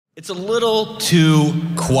It's a little too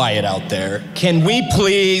quiet out there. Can we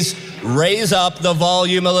please raise up the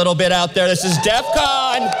volume a little bit out there? This is DEF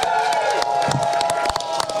CON.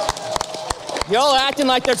 Y'all acting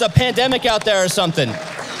like there's a pandemic out there or something.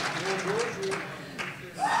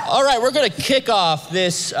 All right, we're gonna kick off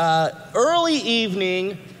this early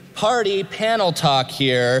evening party panel talk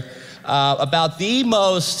here about the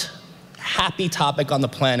most happy topic on the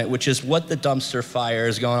planet, which is what the dumpster fire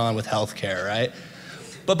is going on with healthcare, right?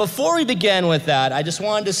 But before we begin with that, I just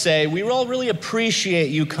wanted to say we all really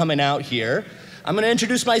appreciate you coming out here. I'm gonna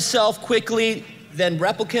introduce myself quickly, then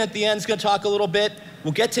Replicant at the end is gonna talk a little bit.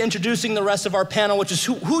 We'll get to introducing the rest of our panel, which is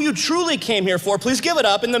who you truly came here for. Please give it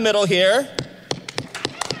up in the middle here.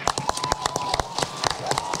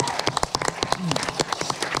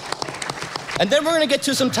 And then we're gonna get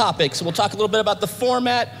to some topics. We'll talk a little bit about the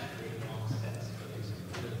format.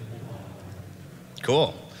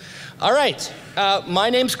 Cool. All right, my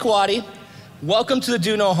name's Kwadi. Welcome to the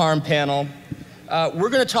Do No Harm panel. We're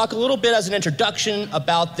gonna talk a little bit as an introduction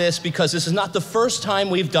about this because this is not the first time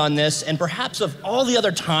we've done this, and perhaps of all the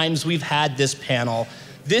other times we've had this panel,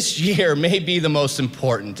 this year may be the most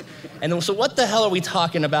important. And so what the hell are we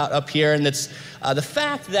talking about up here? And it's the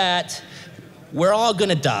fact that we're all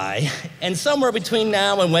gonna die, and somewhere between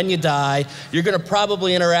now and when you die, you're gonna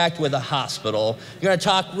probably interact with a hospital. You're gonna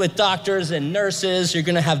talk with doctors and nurses, you're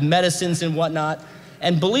gonna have medicines and whatnot.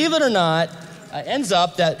 And believe it or not, ends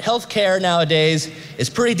up that healthcare nowadays is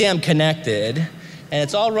pretty damn connected, and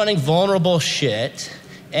it's all running vulnerable shit.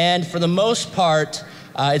 And for the most part,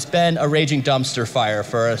 it's been a raging dumpster fire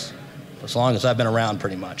for us as long as I've been around,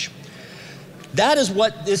 pretty much. That is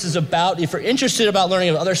what this is about. If you're interested about learning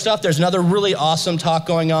about other stuff, there's another really awesome talk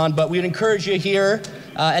going on, but we'd encourage you here.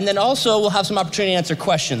 And then also, we'll have some opportunity to answer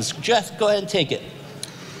questions. Jeff, go ahead and take it.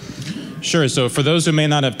 Sure, so for those who may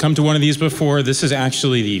not have come to one of these before, this is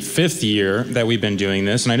actually the 5th year that we've been doing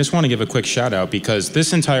this, and I just want to give a quick shout out because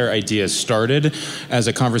this entire idea started as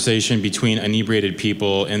a conversation between inebriated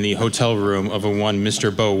people in the hotel room of a one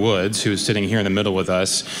Mr. Bo Woods, who's sitting here in the middle with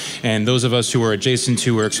us, and those of us who were adjacent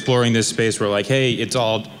to or exploring this space were like, hey,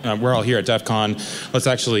 we're all here at DEF CON, let's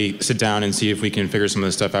actually sit down and see if we can figure some of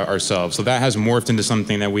this stuff out ourselves. So that has morphed into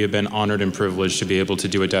something that we have been honored and privileged to be able to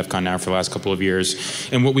do at DEF CON now for the last couple of years,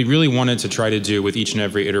 and what we really wanted to try to do with each and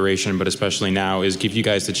every iteration, but especially now, is give you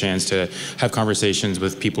guys the chance to have conversations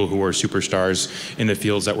with people who are superstars in the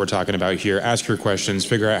fields that we're talking about here, ask your questions,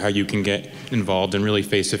 figure out how you can get involved, and really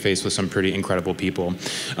face-to-face with some pretty incredible people.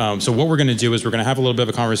 So what we're gonna do is we're gonna have a little bit of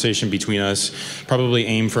a conversation between us, probably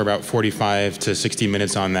aim for about 45 to 60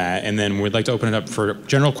 minutes on that, and then we'd like to open it up for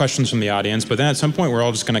general questions from the audience, but then at some point we're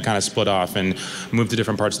all just gonna kind of split off and move to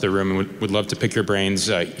different parts of the room, and would love to pick your brains,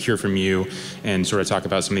 hear from you, and sort of talk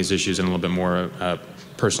about some of these issues in a little bit more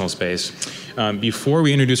personal space. Before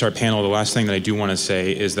we introduce our panel, the last thing that I do want to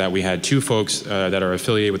say is that we had 2 folks that are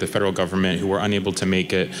affiliated with the federal government who were unable to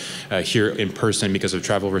make it here in person because of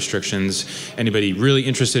travel restrictions. Anybody really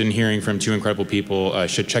interested in hearing from 2 incredible people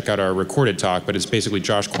should check out our recorded talk, but it's basically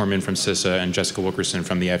Josh Corman from CISA and Jessica Wilkerson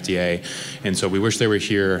from the FDA. And so we wish they were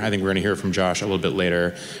here. I think we're going to hear from Josh a little bit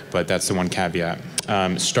later, but that's the one caveat.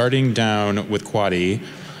 Starting down with Kwadi,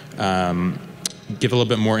 give a little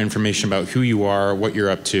bit more information about who you are, what you're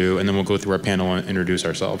up to, and then we'll go through our panel and introduce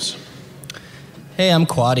ourselves. Hey, I'm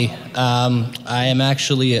Kwadi. I am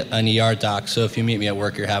actually an ER doc, so if you meet me at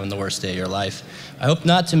work, you're having the worst day of your life. I hope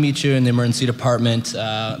not to meet you in the emergency department,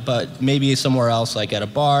 but maybe somewhere else, like at a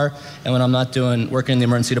bar. And when I'm not working in the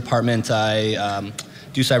emergency department, I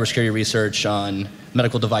do cybersecurity research on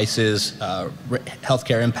medical devices,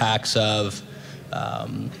 healthcare impacts of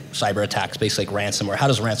cyber attacks, basically like ransomware. How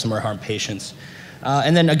does ransomware harm patients?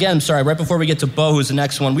 And then again, I'm sorry, right before we get to Bo, who's the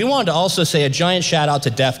next one, we wanted to also say a giant shout out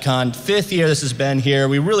to DEF CON. 5th year this has been here.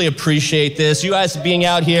 We really appreciate this. You guys being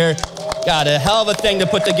out here, got a hell of a thing to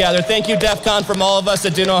put together. Thank you, DEF CON, from all of us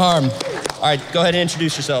at Do No Harm. All right, go ahead and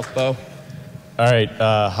introduce yourself, Bo. All right,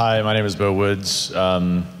 hi, my name is Bo Woods.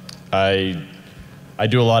 I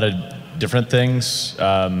do a lot of different things.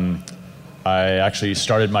 I actually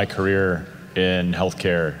started my career in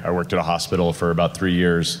healthcare. I worked at a hospital for about 3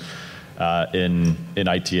 years. In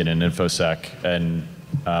IT and in InfoSec, and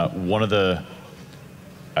one of the,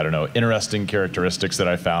 I don't know, interesting characteristics that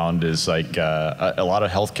I found is like a lot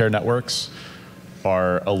of healthcare networks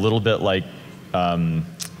are a little bit like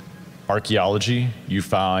archaeology. You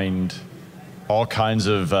find all kinds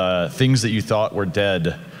of things that you thought were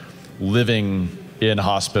dead living in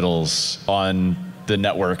hospitals on the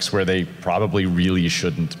networks where they probably really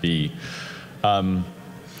shouldn't be.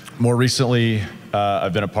 More recently,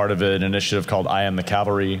 I've been a part of an initiative called I Am the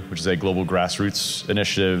Cavalry, which is a global grassroots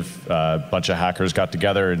initiative. A bunch of hackers got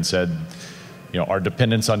together and said, our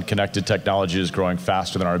dependence on connected technology is growing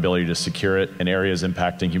faster than our ability to secure it in areas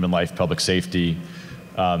impacting human life, public safety.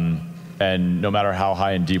 And no matter how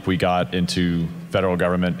high and deep we got into federal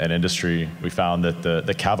government and industry, we found that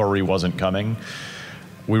the cavalry wasn't coming.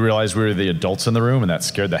 We realized we were the adults in the room, and that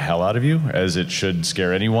scared the hell out of you, as it should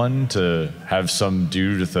scare anyone to have some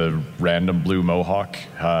dude with a random blue mohawk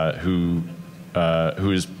who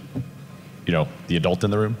is, the adult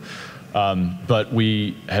in the room. But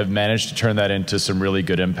we have managed to turn that into some really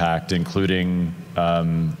good impact, including,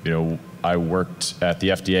 I worked at the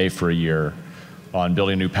FDA for a year on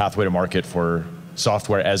building a new pathway to market for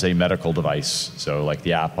software as a medical device. So like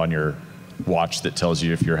the app on your watch that tells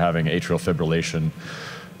you if you're having atrial fibrillation.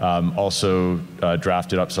 Also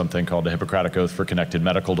drafted up something called the Hippocratic Oath for Connected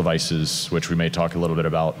Medical Devices, which we may talk a little bit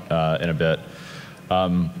about in a bit.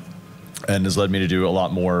 And has led me to do a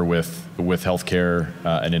lot more with healthcare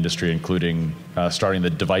and industry, including starting the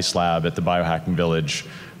device lab at the Biohacking Village,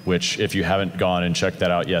 which if you haven't gone and checked that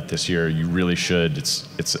out yet this year, you really should.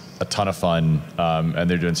 It's a ton of fun, and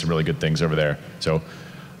they're doing some really good things over there. So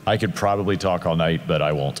I could probably talk all night, but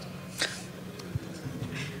I won't.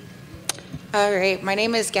 All right, my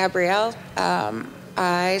name is Gabrielle.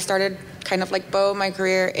 I started kind of like Bo, my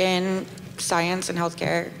career in science and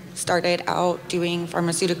healthcare. Started out doing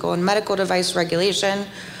pharmaceutical and medical device regulation,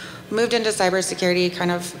 moved into cybersecurity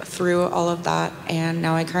kind of through all of that, and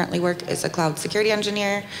now I currently work as a cloud security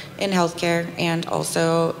engineer in healthcare and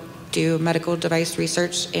also do medical device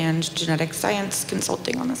research and genetic science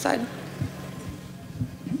consulting on the side.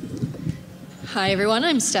 Hi everyone,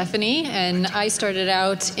 I'm Stephanie, and I started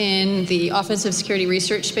out in the offensive security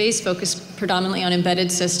research space, focused predominantly on embedded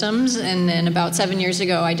systems, and then about 7 years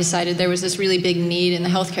ago I decided there was this really big need in the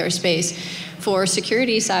healthcare space for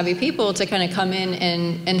security savvy people to kind of come in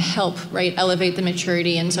and help, right, elevate the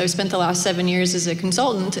maturity. And so I've spent the last 7 years as a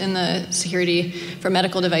consultant in the security for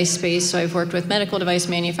medical device space. So I've worked with medical device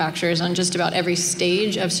manufacturers on just about every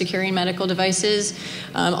stage of securing medical devices,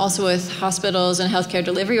 also with hospitals and healthcare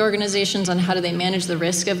delivery organizations on how do they manage the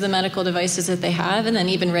risk of the medical devices that they have, and then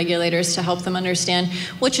even regulators to help them understand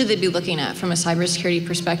what should they be looking at from a cybersecurity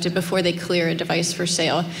perspective before they clear a device for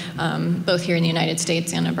sale, both here in the United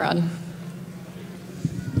States and abroad.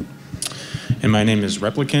 And my name is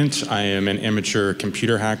Replicant. I am an amateur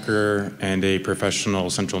computer hacker and a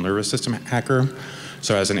professional central nervous system hacker.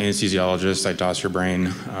 So as an anesthesiologist, I DOS your brain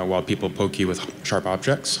while people poke you with sharp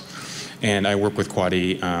objects. And I work with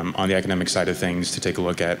Quaddy on the academic side of things to take a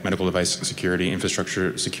look at medical device security,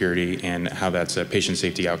 infrastructure security, and how that's a patient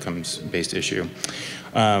safety outcomes-based issue.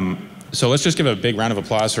 So let's just give a big round of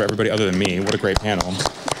applause for everybody other than me. What a great panel.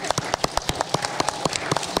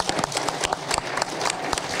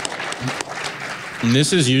 And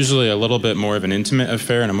this is usually a little bit more of an intimate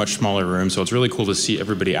affair in a much smaller room, so it's really cool to see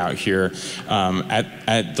everybody out here.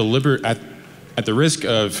 At the risk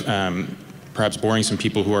of perhaps boring some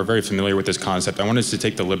people who are very familiar with this concept, I wanted to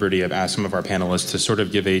take the liberty of asking some of our panelists to sort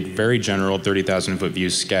of give a very general 30,000-foot view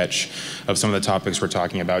sketch of some of the topics we're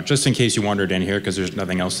talking about, just in case you wandered in here because there's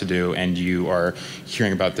nothing else to do and you are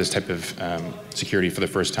hearing about this type of security for the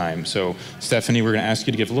first time. So Stephanie, we're going to ask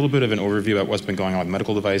you to give a little bit of an overview about what's been going on with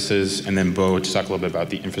medical devices, and then Bo to talk a little bit about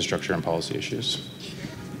the infrastructure and policy issues.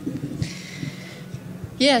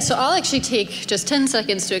 Yeah, so I'll actually take just 10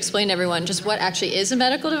 seconds to explain to everyone just what actually is a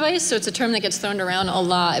medical device. So it's a term that gets thrown around a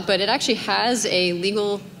lot, but it actually has a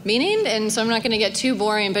legal meaning, and so I'm not going to get too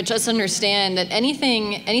boring, but just understand that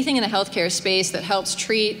anything in the healthcare space that helps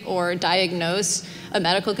treat or diagnose a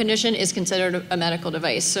medical condition is considered a medical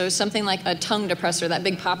device. So something like a tongue depressor, that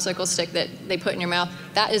big popsicle stick that they put in your mouth,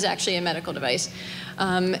 that is actually a medical device.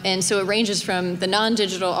 And so it ranges from the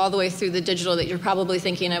non-digital all the way through the digital that you're probably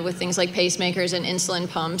thinking of with things like pacemakers and insulin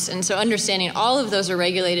pumps. And so understanding all of those are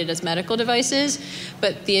regulated as medical devices,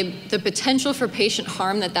 but the potential for patient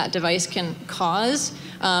harm that that device can cause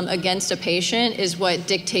against a patient is what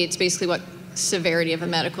dictates basically what severity of a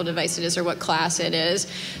medical device it is or what class it is.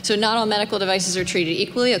 So not all medical devices are treated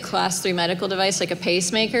equally. A class 3 medical device like a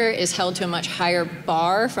pacemaker is held to a much higher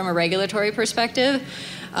bar from a regulatory perspective.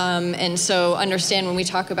 And so understand when we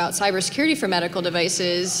talk about cybersecurity for medical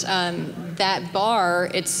devices, that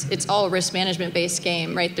bar, it's all a risk management based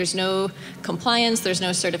game, right? There's no compliance, there's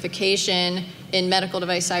no certification in medical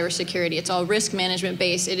device cybersecurity. It's all risk management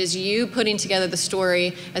based. It is you putting together the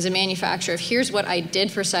story as a manufacturer of here's what I did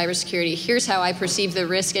for cybersecurity, here's how I perceive the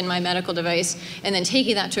risk in my medical device, and then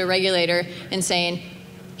taking that to a regulator and saying,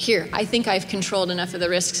 here, I think I've controlled enough of the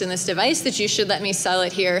risks in this device that you should let me sell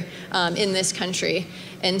it here in this country.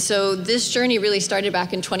 And so this journey really started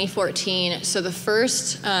back in 2014. So the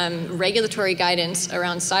first regulatory guidance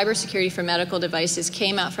around cybersecurity for medical devices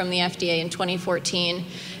came out from the FDA in 2014.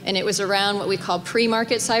 And it was around what we call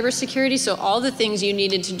pre-market cybersecurity. So all the things you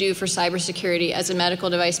needed to do for cybersecurity as a medical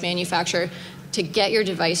device manufacturer to get your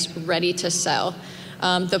device ready to sell.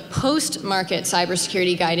 The post-market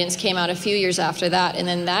cybersecurity guidance came out a few years after that, and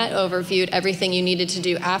then that overviewed everything you needed to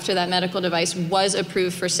do after that medical device was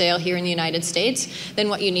approved for sale here in the United States, then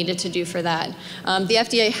what you needed to do for that. The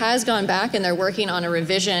FDA has gone back and they're working on a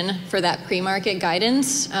revision for that pre-market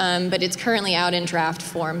guidance, but it's currently out in draft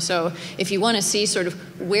form. So if you want to see sort of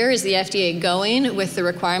where is the FDA going with the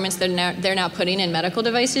requirements that they're now putting in medical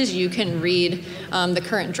devices, you can read the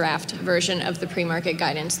current draft version of the pre-market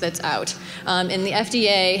guidance that's out. And the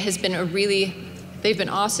FDA has been they've been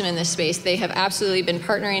awesome in this space. They have absolutely been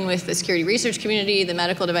partnering with the security research community, the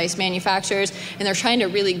medical device manufacturers, and they're trying to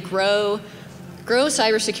really grow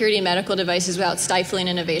cybersecurity in medical devices without stifling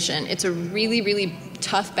innovation. It's a really, really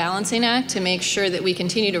tough balancing act to make sure that we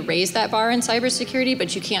continue to raise that bar in cybersecurity,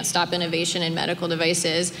 but you can't stop innovation in medical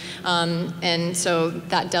devices. And so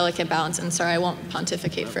that delicate balance, and sorry, I won't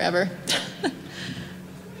pontificate forever.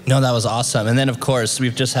 No, that was awesome. And then, of course,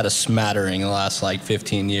 we've just had a smattering in the last,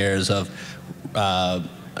 15 years of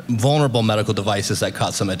vulnerable medical devices that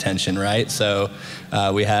caught some attention, right? So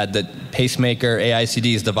we had the pacemaker,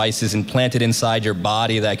 AICDs, devices implanted inside your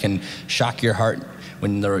body that can shock your heart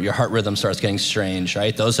when your heart rhythm starts getting strange,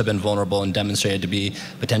 right? Those have been vulnerable and demonstrated to be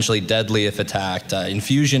potentially deadly if attacked.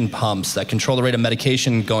 Infusion pumps that control the rate of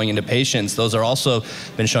medication going into patients, those are also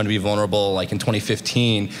been shown to be vulnerable, like in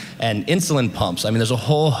 2015. And insulin pumps, I mean, there's a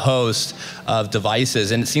whole host of devices,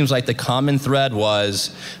 and it seems like the common thread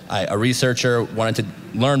was a researcher wanted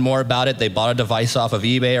to learn more about it. They bought a device off of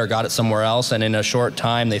eBay or got it somewhere else, and in a short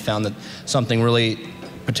time, they found that something really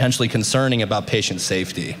potentially concerning about patient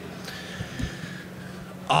safety.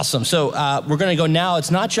 Awesome. So we're going to go now. It's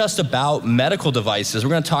not just about medical devices.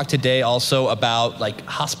 We're going to talk today also about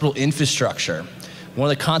hospital infrastructure. One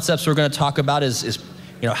of the concepts we're going to talk about is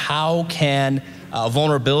how can a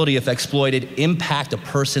vulnerability, if exploited, impact a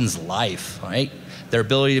person's life, right? Their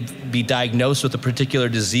ability to be diagnosed with a particular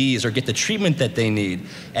disease or get the treatment that they need.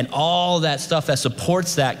 And all that stuff that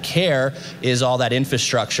supports that care is all that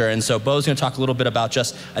infrastructure. And so Bo's going to talk a little bit about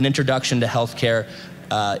just an introduction to healthcare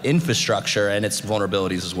infrastructure and its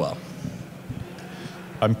vulnerabilities as well.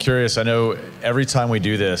 I'm curious, I know every time we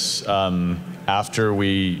do this, after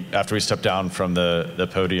we step down from the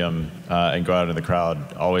podium and go out into the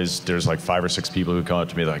crowd, always there's 5 or 6 people who come up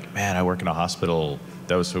to me like, man, I work in a hospital,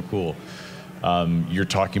 that was so cool. You're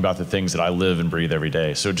talking about the things that I live and breathe every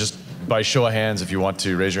day. So just by show of hands, if you want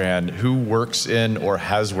to raise your hand, who works in or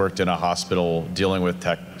has worked in a hospital dealing with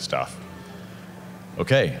tech stuff?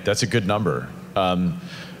 Okay, that's a good number.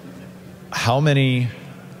 How many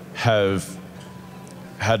have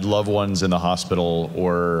had loved ones in the hospital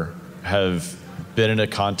or have been in a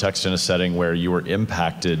context, in a setting where you were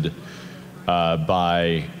impacted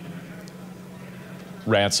by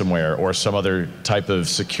ransomware or some other type of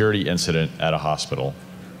security incident at a hospital?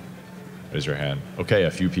 Raise your hand. Okay,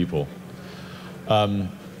 a few people. One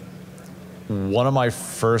of my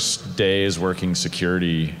first days working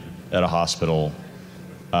security at a hospital,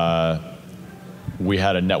 we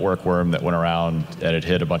had a network worm that went around and it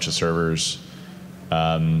hit a bunch of servers.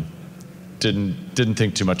 Didn't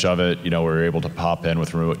think too much of it. We were able to pop in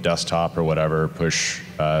with remote desktop or whatever, push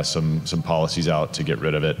some policies out to get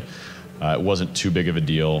rid of it. It wasn't too big of a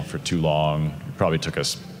deal for too long. It probably took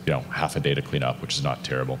us, half a day to clean up, which is not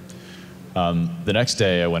terrible. The next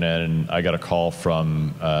day I went in and I got a call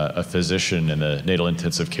from a physician in the natal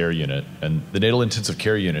intensive care unit. And the natal intensive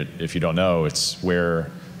care unit, if you don't know, it's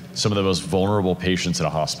where some of the most vulnerable patients in a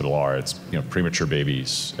hospital are. It's premature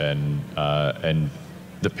babies and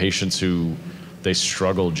the patients who they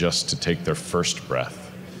struggle just to take their first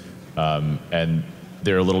breath, and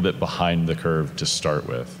they're a little bit behind the curve to start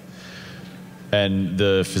with. And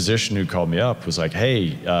the physician who called me up was like,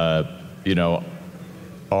 "Hey, our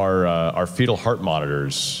fetal heart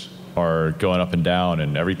monitors are going up and down,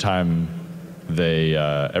 and every time they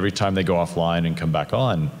go offline and come back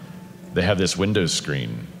on, they have this Windows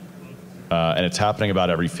screen." And it's happening about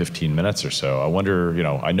every 15 minutes or so. I wonder,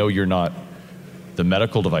 I know you're not the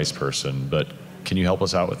medical device person, but can you help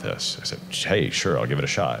us out with this? I said, hey, sure, I'll give it a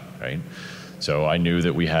shot, right? So I knew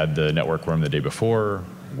that we had the network worm the day before,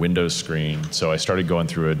 Windows screen. So I started going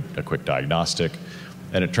through a quick diagnostic.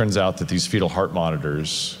 And it turns out that these fetal heart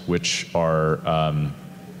monitors, which are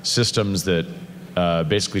systems that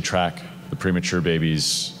basically track the premature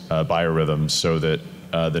baby's biorhythms so that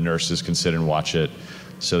the nurses can sit and watch it,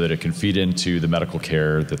 so that it can feed into the medical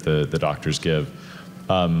care that the doctors give.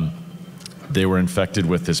 They were infected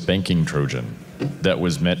with this banking Trojan that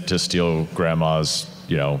was meant to steal grandma's,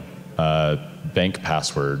 bank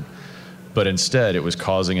password. But instead, it was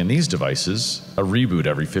causing in these devices a reboot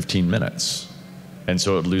every 15 minutes. And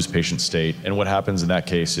so it would lose patient state. And what happens in that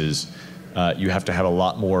case is you have to have a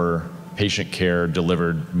lot more patient care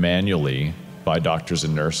delivered manually by doctors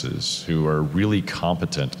and nurses who are really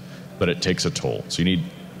competent, but it takes a toll. So you need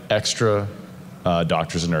extra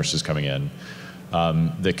doctors and nurses coming in.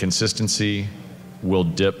 The consistency will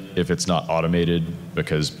dip if it's not automated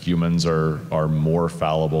because humans are more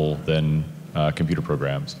fallible than computer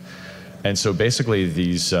programs. And so basically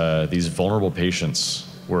these vulnerable patients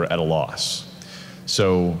were at a loss.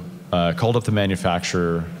 So called up the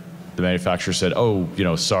manufacturer. The manufacturer said, oh,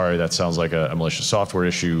 sorry, that sounds like a malicious software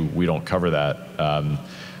issue. We don't cover that.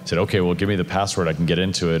 Said, okay, well, give me the password. I can get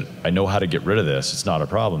into it. I know how to get rid of this. It's not a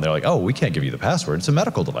problem. They're like, oh, we can't give you the password. It's a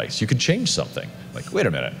medical device. You could change something. Like, wait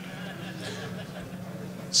a minute.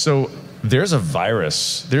 So there's a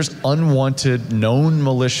virus. There's unwanted, known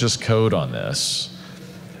malicious code on this.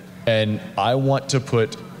 And I want to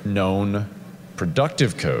put known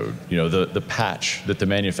productive code, the patch that the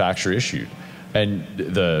manufacturer issued, and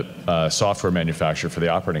the software manufacturer for the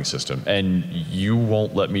operating system. And you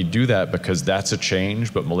won't let me do that because that's a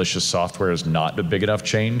change, but malicious software is not a big enough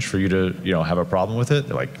change for you to, have a problem with it.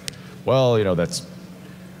 They're like, well, that's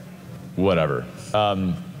whatever.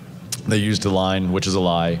 They used a line, which is a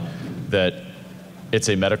lie, that it's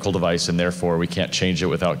a medical device and therefore we can't change it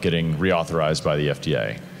without getting reauthorized by the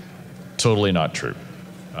FDA. Totally not true.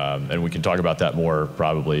 And we can talk about that more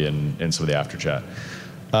probably in some of the after chat.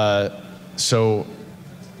 So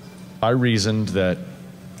I reasoned that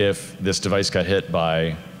if this device got hit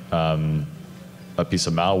by a piece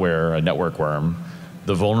of malware, a network worm,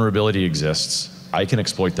 the vulnerability exists. I can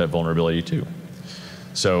exploit that vulnerability too.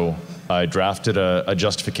 So I drafted a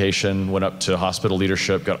justification, went up to hospital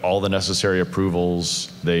leadership, got all the necessary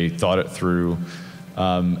approvals. They thought it through.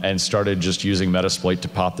 And started just using Metasploit to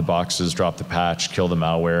pop the boxes, drop the patch, kill the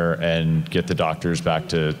malware, and get the doctors back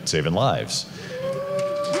to saving lives.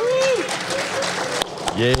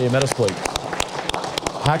 Yay, Metasploit.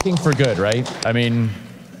 Hacking for good, right? I mean,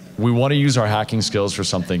 we want to use our hacking skills for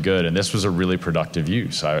something good, and this was a really productive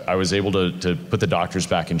use. I was able to put the doctors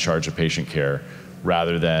back in charge of patient care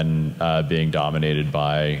rather than being dominated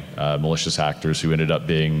by malicious actors who ended up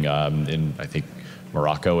being in, I think,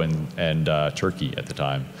 Morocco and Turkey at the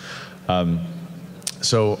time.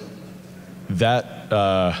 So that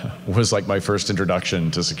was like my first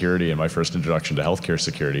introduction to security and my first introduction to healthcare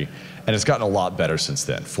security. And it's gotten a lot better since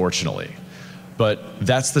then, fortunately. But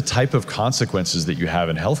that's the type of consequences that you have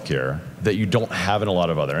in healthcare that you don't have in a lot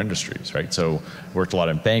of other industries, right? So worked a lot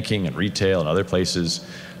in banking and retail and other places.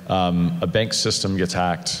 A bank system gets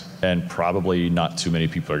hacked and probably not too many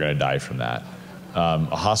people are going to die from that.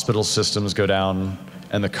 A hospital systems go down,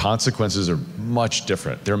 and the consequences are much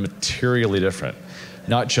different. They're materially different,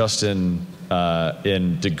 not just in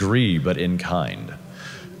degree, but in kind.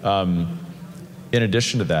 In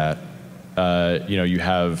addition to that, you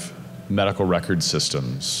have medical record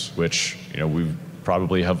systems, which we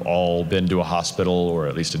probably have all been to a hospital or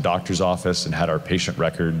at least a doctor's office and had our patient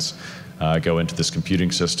records go into this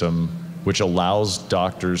computing system, which allows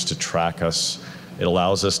doctors to track us. It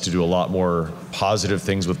allows us to do a lot more positive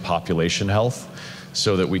things with population health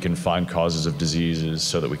so that we can find causes of diseases,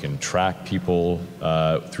 so that we can track people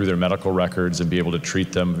through their medical records and be able to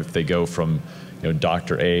treat them if they go from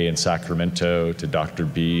Dr. A in Sacramento to Dr.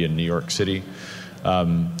 B in New York City.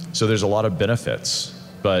 So there's a lot of benefits,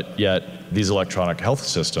 but yet these electronic health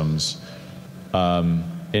systems,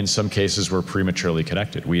 in some cases, were prematurely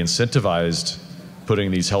connected. We incentivized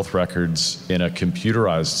putting these health records in a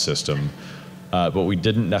computerized system, but we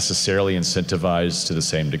didn't necessarily incentivize to the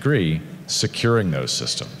same degree securing those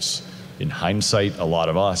systems. In hindsight, a lot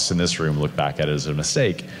of us in this room look back at it as a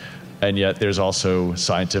mistake, and yet there's also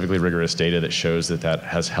scientifically rigorous data that shows that that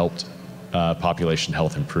has helped population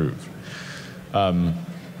health improve.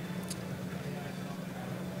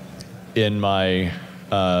 In my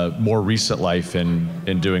more recent life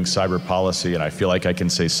in doing cyber policy, and I feel like I can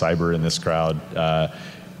say cyber in this crowd,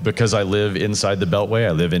 because I live inside the Beltway,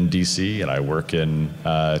 I live in DC, and I work in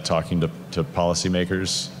talking to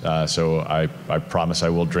policymakers, so I promise I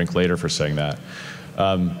will drink later for saying that.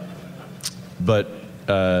 But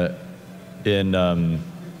in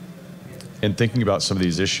thinking about some of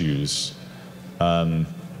these issues, oh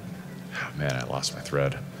man, I lost my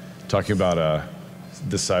thread. Talking about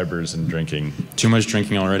the cybers and drinking. Too much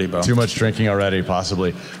drinking already, Bo. Too much drinking already,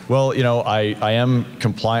 possibly. Well, you know, I am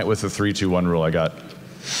compliant with the 3-2-1 rule. I got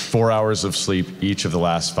 4 hours of sleep each of the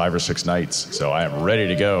last 5 or 6 nights, so I am ready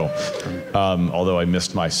to go. Although I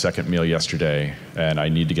missed my second meal yesterday, and I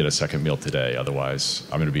need to get a second meal today, otherwise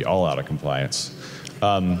I'm going to be all out of compliance.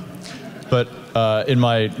 But in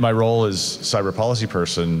my role as cyber policy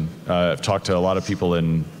person, I've talked to a lot of people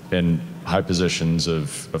in high positions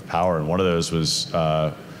of power, and one of those was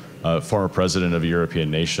a former president of a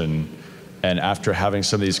European nation. And after having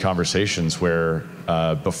some of these conversations where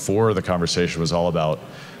before the conversation was all about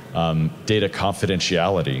data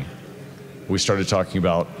confidentiality, we started talking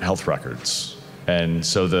about health records. And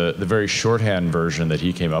so the very shorthand version that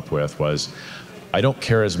he came up with was, I don't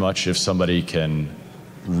care as much if somebody can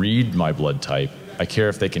read my blood type, I care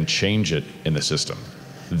if they can change it in the system.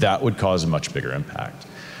 That would cause a much bigger impact.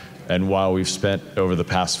 And while we've spent over the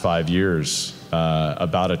past 5 years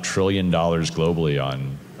about $1 trillion globally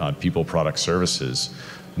on people, products, services,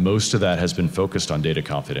 most of that has been focused on data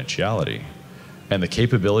confidentiality. And the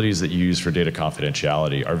capabilities that you use for data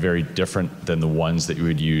confidentiality are very different than the ones that you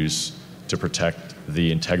would use to protect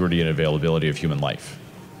the integrity and availability of human life.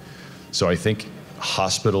 So I think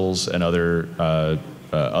hospitals and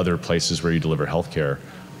other places where you deliver healthcare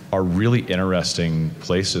are really interesting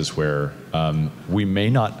places where we may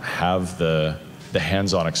not have the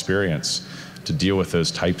hands-on experience to deal with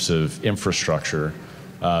those types of infrastructure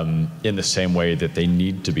in the same way that they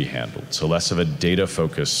need to be handled. So less of a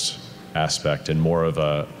data-focused aspect and more of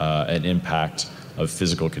an impact of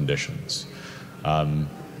physical conditions.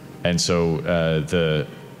 And so the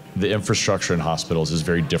infrastructure in hospitals is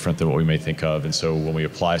very different than what we may think of. And so when we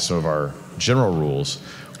apply some of our general rules,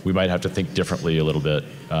 we might have to think differently a little bit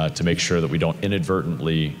to make sure that we don't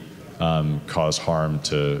inadvertently cause harm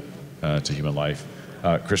to human life.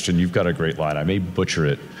 Christian, you've got a great line. I may butcher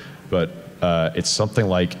it, but it's something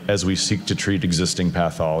like, as we seek to treat existing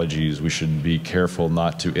pathologies, we should be careful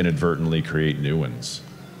not to inadvertently create new ones.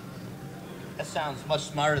 That sounds much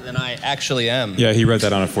smarter than I actually am. Yeah, he wrote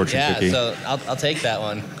that on a fortune cookie. Yeah, so I'll take that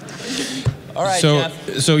one. All right,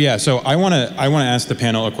 Jeff. So I want to ask the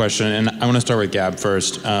panel a question, and I want to start with Gab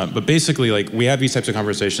first. But basically, like, we have these types of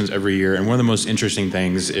conversations every year, and one of the most interesting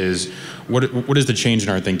things is what is the change in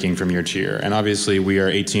our thinking from year to year? And obviously, we are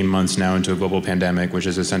 18 months now into a global pandemic, which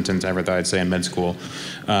is a sentence I never thought I'd say in med school.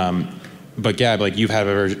 But Gab, like, you've had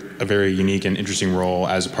a very unique and interesting role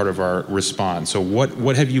as part of our response. So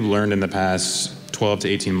what have you learned in the past 12 to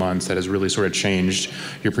 18 months that has really sort of changed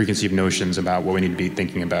your preconceived notions about what we need to be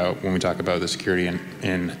thinking about when we talk about the security in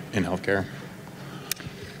healthcare?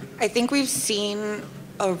 I think we've seen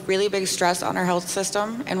a really big stress on our health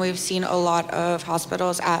system, and we've seen a lot of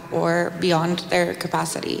hospitals at or beyond their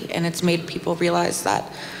capacity. And it's made people realize that,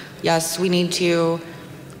 yes, we need to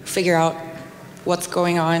figure out what's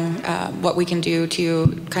going on, what we can do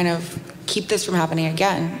to kind of keep this from happening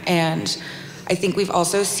again. And I think we've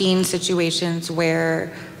also seen situations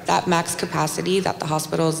where that max capacity that the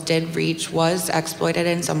hospitals did reach was exploited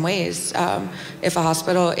in some ways. If a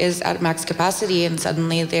hospital is at max capacity and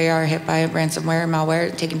suddenly they are hit by ransomware or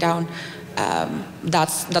malware, taken down,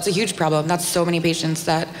 that's a huge problem. That's so many patients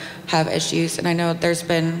that have issues. And I know there's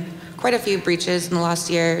been quite a few breaches in the last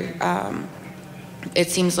year. It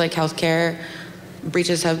seems like healthcare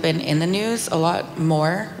breaches have been in the news a lot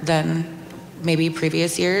more than maybe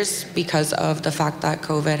previous years because of the fact that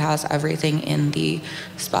COVID has everything in the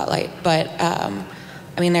spotlight. But I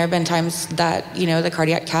mean, there have been times that, you know, the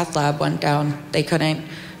cardiac cath lab went down. They couldn't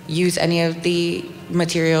use any of the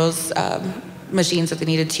materials, machines that they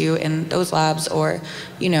needed to in those labs, or,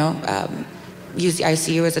 you know, use the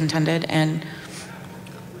ICU as intended. And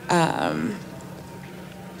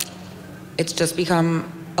it's just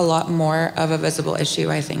become a lot more of a visible issue,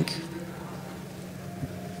 I think.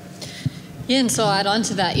 Yeah, and so I'll add on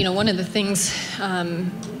to that, you know, one of the things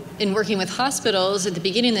in working with hospitals at the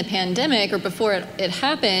beginning of the pandemic or before it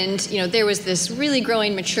happened, you know, there was this really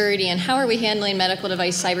growing maturity in how are we handling medical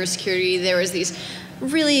device cybersecurity. There was these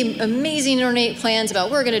really amazing ornate plans about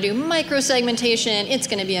we're going to do micro-segmentation, it's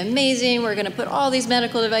going to be amazing, we're going to put all these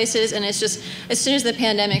medical devices, and it's just, as soon as the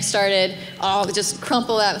pandemic started, just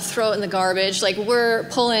crumple that, throw it in the garbage. Like, we're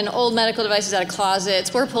pulling old medical devices out of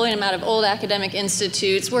closets, we're pulling them out of old academic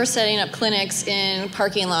institutes, we're setting up clinics in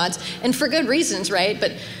parking lots, and for good reasons, right?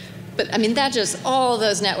 But I mean, that just, all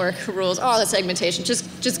those network rules, all the segmentation,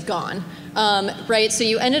 just gone. Right, so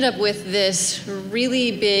you ended up with this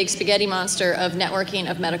really big spaghetti monster of networking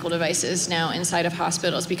of medical devices now inside of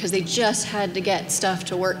hospitals because they just had to get stuff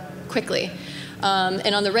to work quickly.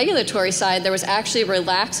 And on the regulatory side, there was actually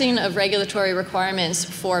relaxing of regulatory requirements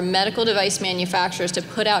for medical device manufacturers to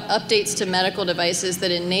put out updates to medical devices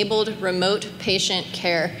that enabled remote patient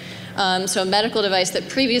care. So a medical device that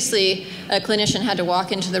previously a clinician had to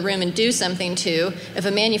walk into the room and do something to, if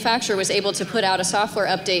a manufacturer was able to put out a software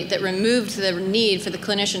update that removed the need for the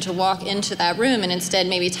clinician to walk into that room and instead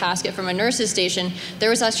maybe task it from a nurse's station, there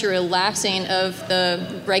was actually relaxing of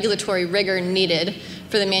the regulatory rigor needed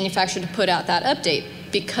for the manufacturer to put out that update,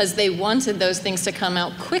 because they wanted those things to come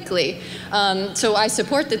out quickly. So I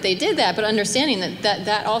support that they did that, but understanding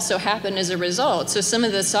that also happened as a result. So some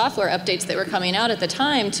of the software updates that were coming out at the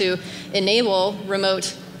time to enable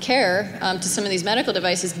remote care to some of these medical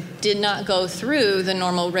devices did not go through the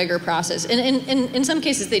normal rigor process. And in some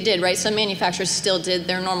cases they did, right? Some manufacturers still did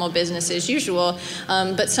their normal business as usual,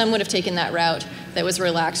 but some would have taken that route that was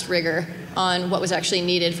relaxed rigor on what was actually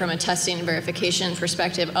needed from a testing and verification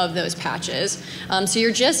perspective of those patches. So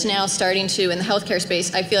you're just now starting to, in the healthcare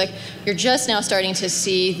space, I feel like you're just now starting to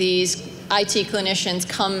see these IT clinicians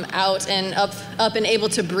come out and up and able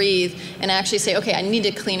to breathe and actually say, okay, I need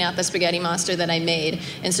to clean out the spaghetti monster that I made.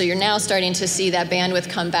 And so you're now starting to see that bandwidth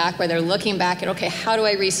come back where they're looking back at, okay, how do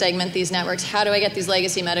I resegment these networks? How do I get these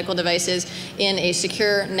legacy medical devices in a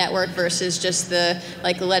secure network versus just the,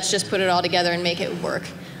 like, let's just put it all together and make it work.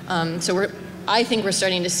 So I think we're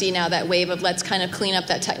starting to see now that wave of let's kind of clean up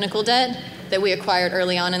that technical debt that we acquired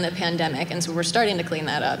early on in the pandemic. And so we're starting to clean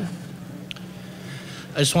that up.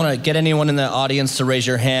 I just want to get anyone in the audience to raise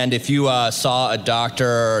your hand if you saw a doctor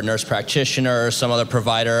or a nurse practitioner or some other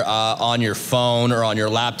provider on your phone or on your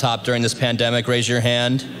laptop during this pandemic. Raise your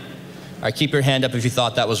hand. All right, keep your hand up if you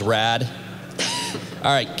thought that was rad.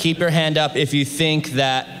 All right, keep your hand up if you think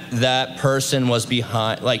that that person was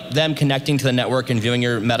behind, like them connecting to the network and viewing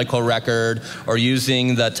your medical record or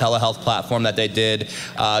using the telehealth platform that they did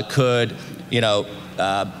could,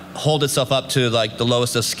 hold itself up to like the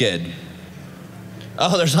lowest of skid.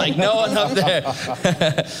 Oh, there's like no one up there.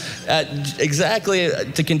 Exactly,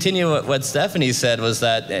 to continue what Stephanie said was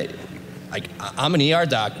that, I'm an ER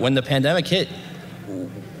doc. When the pandemic hit,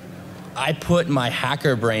 I put my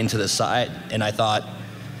hacker brain to the side and I thought,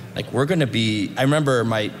 like, we're gonna be, I remember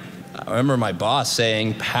my boss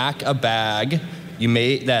saying, pack a bag, you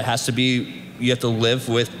have to live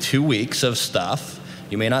with 2 weeks of stuff.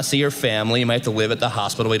 You may not see your family, you might have to live at the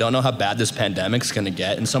hospital. We don't know how bad this pandemic's gonna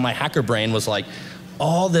get. And so my hacker brain was like,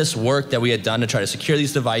 all this work that we had done to try to secure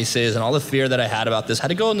these devices and all the fear that I had about this had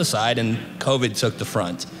to go on the side, and COVID took the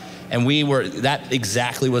front. And that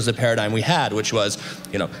exactly was the paradigm we had, which was,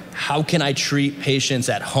 how can I treat patients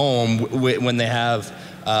at home when they have,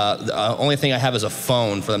 the only thing I have is a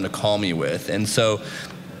phone for them to call me with. And so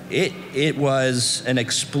it was an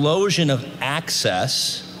explosion of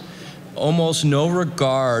access, almost no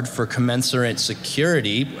regard for commensurate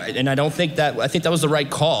security. And I think that was the right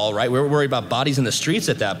call, right? We were worried about bodies in the streets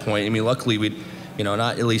at that point. I mean, luckily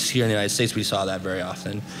not at least here in the United States, we saw that very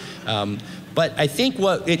often. But I think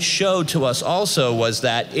what it showed to us also was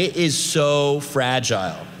that it is so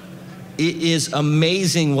fragile. It is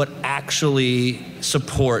amazing what actually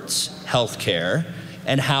supports healthcare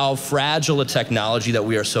and how fragile a technology that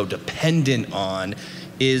we are so dependent on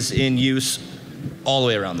is in use all the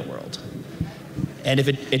way around the world. And if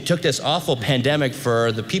it took this awful pandemic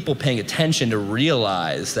for the people paying attention to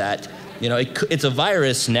realize that, it's a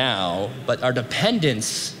virus now, but our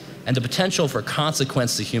dependence and the potential for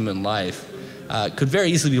consequence to human life could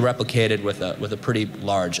very easily be replicated with a pretty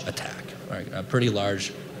large attack, right? A pretty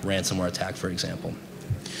large ransomware attack, for example.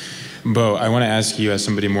 Bo, I want to ask you, as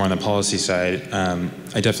somebody more on the policy side,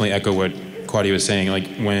 I definitely echo what Kwadi was saying. Like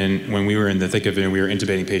when we were in the thick of it and we were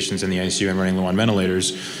intubating patients in the ICU and running low on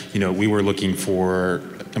ventilators, we were looking for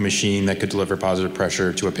a machine that could deliver positive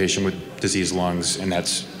pressure to a patient with diseased lungs, and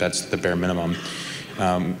that's the bare minimum.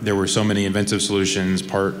 There were so many inventive solutions,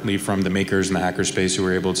 partly from the makers in the hacker space who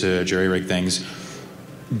were able to jerry-rig things.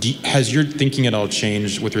 Has your thinking at all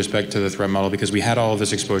changed with respect to the threat model? Because we had all of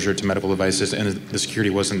this exposure to medical devices and the security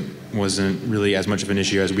wasn't really as much of an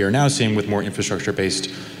issue as we are now seeing with more infrastructure-based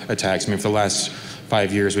attacks. I mean, for the last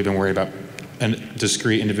 5 years, we've been worried about a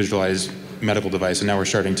discrete, individualized medical device, and now we're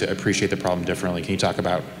starting to appreciate the problem differently. Can you talk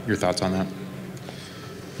about your thoughts on that?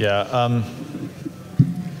 Yeah,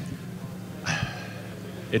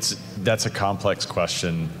 that's a complex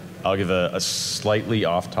question. I'll give a slightly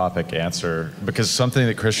off-topic answer, because something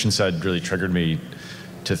that Christian said really triggered me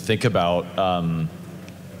to think about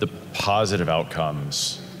the positive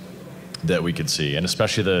outcomes that we could see, and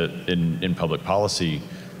especially in public policy,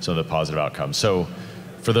 some of the positive outcomes. So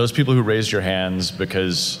for those people who raised your hands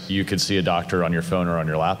because you could see a doctor on your phone or on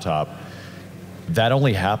your laptop, that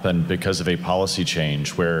only happened because of a policy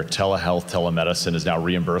change where telehealth, telemedicine is now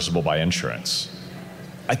reimbursable by insurance.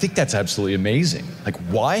 I think that's absolutely amazing. Like,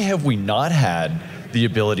 why have we not had the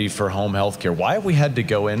ability for home health care? Why have we had to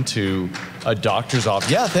go into a doctor's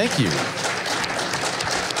office? Yeah, thank you.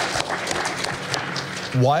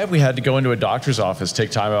 Why have we had to go into a doctor's office,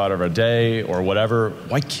 take time out of our day or whatever?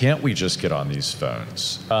 Why can't we just get on these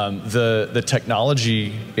phones? The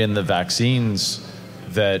technology in the vaccines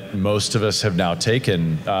that most of us have now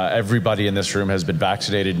taken, everybody in this room has been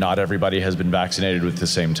vaccinated. Not everybody has been vaccinated with the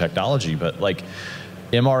same technology, but like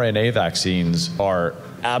mRNA vaccines are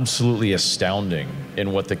absolutely astounding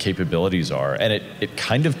in what the capabilities are. And it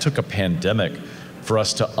kind of took a pandemic for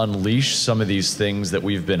us to unleash some of these things that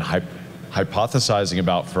we've been hypothesizing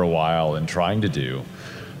about for a while and trying to do.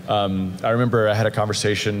 I remember I had a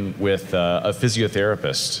conversation with a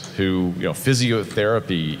physiotherapist who,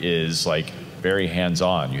 physiotherapy is like very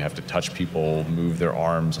hands-on. You have to touch people, move their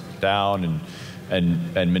arms up and down,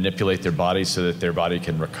 and manipulate their body so that their body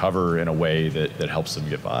can recover in a way that helps them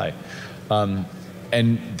get by.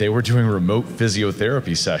 And they were doing remote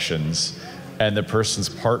physiotherapy sessions, and the person's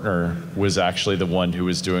partner was actually the one who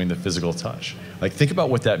was doing the physical touch. Like, think about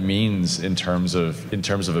what that means in terms of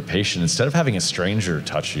a patient. Instead of having a stranger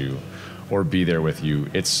touch you or be there with you,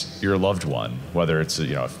 it's your loved one, whether it's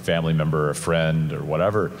a family member, a friend, or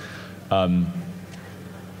whatever.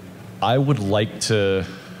 I would like to,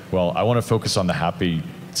 I want to focus on the happy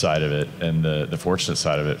side of it and the fortunate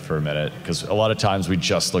side of it for a minute, because a lot of times we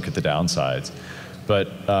just look at the downsides. But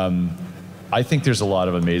I think there's a lot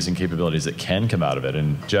of amazing capabilities that can come out of it.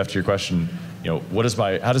 And Jeff, to your question, how does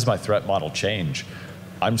my threat model change?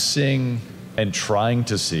 I'm seeing and trying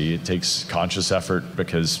to see, it takes conscious effort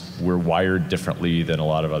because we're wired differently than a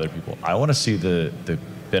lot of other people. I want to see the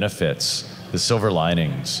benefits, the silver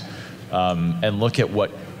linings, and look at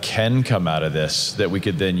what can come out of this that we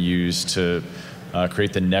could then use to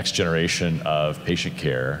create the next generation of patient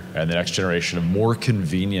care and the next generation of more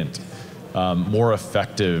convenient, more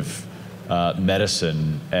effective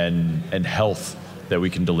medicine and health that we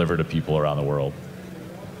can deliver to people around the world.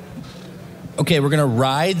 Okay, we're gonna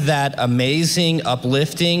ride that amazing,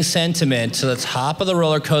 uplifting sentiment to the top of the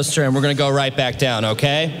roller coaster, and we're gonna go right back down,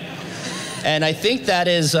 okay? And I think that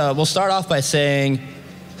is, we'll start off by saying,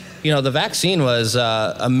 the vaccine was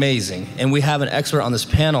amazing, and we have an expert on this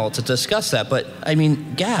panel to discuss that. But I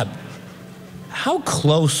mean, Gab, how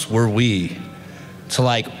close were we to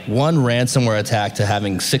like one ransomware attack to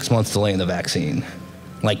having 6 months delay in the vaccine?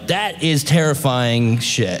 Like, that is terrifying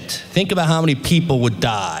shit. Think about how many people would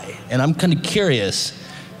die. And I'm kind of curious,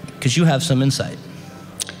 because you have some insight.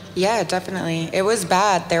 Yeah, definitely. It was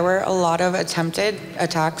bad. There were a lot of attempted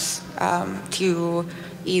attacks to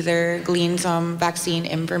either glean some vaccine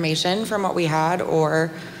information from what we had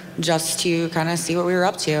or just to kind of see what we were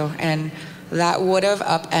up to. And that would have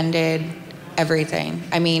upended everything.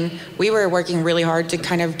 I mean, we were working really hard to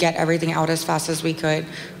kind of get everything out as fast as we could.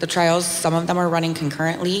 The trials, some of them are running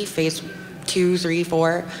concurrently, phase 2, 3,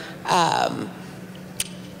 4.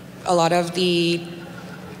 A lot of the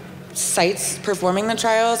sites performing the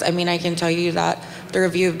trials, I mean, I can tell you that the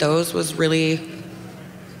review of those was really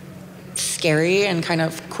scary and kind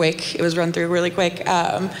of quick. It was run through really quick.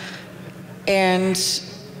 And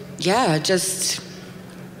yeah, just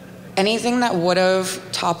anything that would have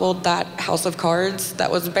toppled that house of cards that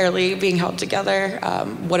was barely being held together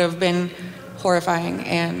would have been horrifying,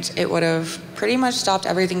 and it would have pretty much stopped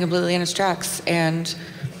everything completely in its tracks and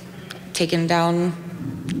taken down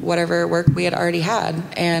whatever work we had already had.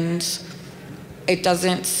 And it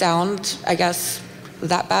doesn't sound, I guess,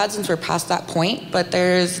 that bad since we're past that point, but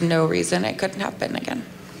there's no reason it couldn't happen again.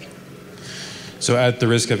 So at the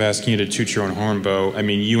risk of asking you to toot your own horn, Bo, I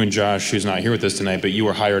mean, you and Josh, who's not here with us tonight, but you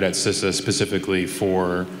were hired at CISA specifically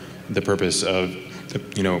for the purpose of,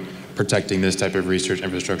 protecting this type of research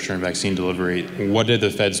infrastructure and vaccine delivery. What did the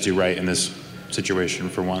feds do right in this situation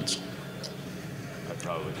for once? I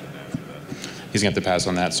probably shouldn't answer that. He's gonna have to pass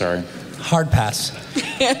on that, sorry. Hard pass.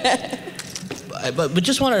 but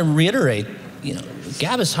just want to reiterate,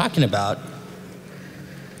 Gab is talking about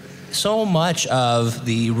so much of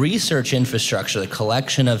the research infrastructure, the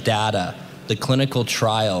collection of data, the clinical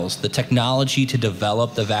trials, the technology to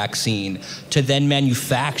develop the vaccine, to then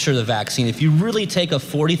manufacture the vaccine. If you really take a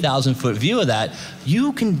 40,000-foot view of that,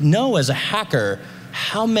 you can know as a hacker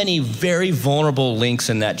how many very vulnerable links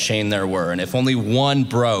in that chain there were. And if only one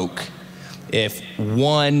broke, if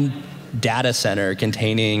one data center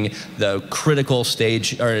containing the critical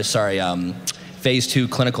stage, phase 2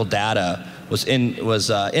 clinical data was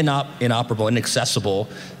inoperable, inaccessible,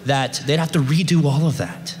 that they'd have to redo all of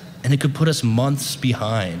that. And it could put us months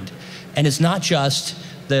behind. And it's not just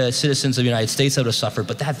the citizens of the United States that would have suffered,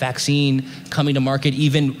 but that vaccine coming to market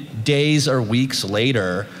even days or weeks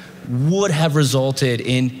later would have resulted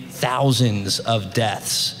in thousands of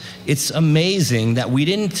deaths. It's amazing that we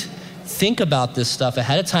didn't think about this stuff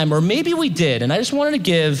ahead of time, or maybe we did. And I just wanted to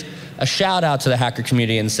give a shout out to the hacker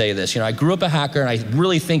community and say this. I grew up a hacker, and I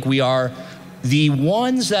really think we are the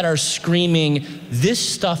ones that are screaming, this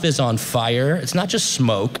stuff is on fire. It's not just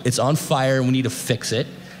smoke, it's on fire, and we need to fix it.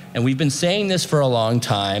 And we've been saying this for a long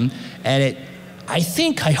time, and I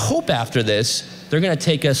hope after this, they're gonna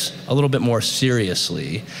take us a little bit more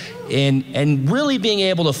seriously and really being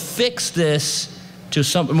able to fix this to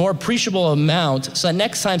some more appreciable amount, so that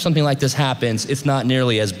next time something like this happens, it's not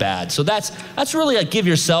nearly as bad. So that's really like, give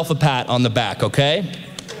yourself a pat on the back, okay?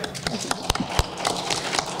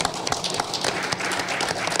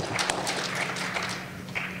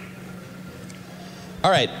 All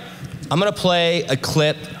right, I'm gonna play a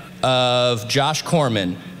clip of Josh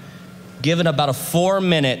Corman, given about a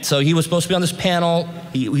 4-minute, so he was supposed to be on this panel,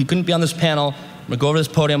 he couldn't be on this panel. I'm gonna go over to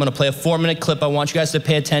this podium, I'm gonna play a 4-minute clip. I want you guys to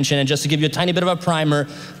pay attention, and just to give you a tiny bit of a primer,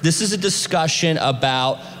 this is a discussion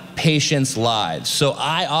about patients' lives. So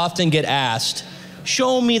I often get asked,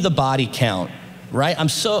 show me the body count, right? I'm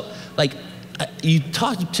so, like, you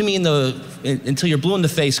talk to me until you're blue in the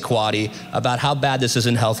face, Quaddy, about how bad this is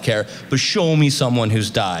in healthcare, but show me someone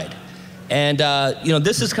who's died. And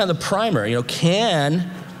this is kind of the primer.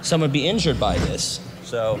 Can someone be injured by this?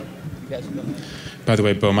 So, you guys go. By the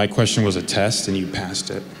way, Bo, my question was a test, and you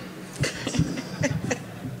passed it.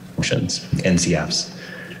 NCFs.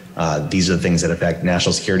 These are the things that affect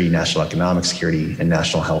national security, national economic security, and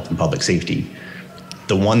national health and public safety.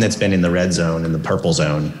 The one that's been in the red zone and the purple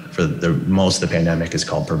zone for most of the pandemic is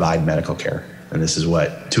called provide medical care. And this is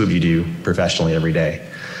what two of you do professionally every day.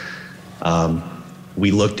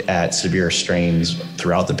 We looked at severe strains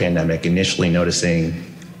throughout the pandemic, initially noticing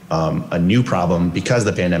a new problem because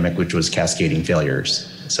of the pandemic, which was cascading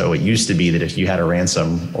failures. So it used to be that if you had a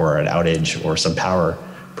ransom or an outage or some power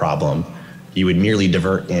problem, you would merely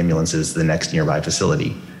divert ambulances to the next nearby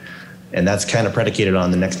facility. And that's kind of predicated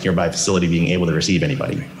on the next nearby facility being able to receive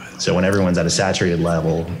anybody. So when everyone's at a saturated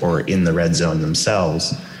level or in the red zone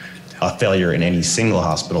themselves, a failure in any single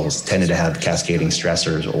hospitals tended to have cascading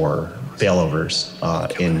stressors or failovers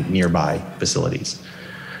in nearby facilities.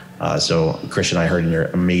 So Christian, I heard in your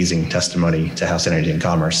amazing testimony to House Energy and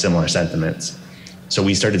Commerce, similar sentiments. So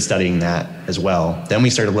we started studying that as well. Then we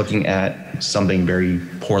started looking at something very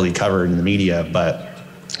poorly covered in the media, but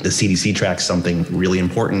the CDC tracks something really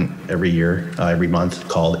important every year, every month,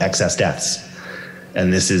 called excess deaths.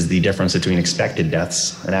 And this is the difference between expected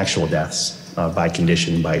deaths and actual deaths by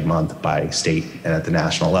condition, by month, by state, and at the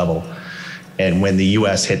national level. And when the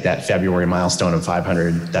US hit that February milestone of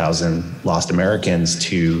 500,000 lost Americans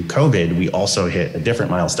to COVID, we also hit a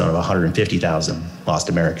different milestone of 150,000 lost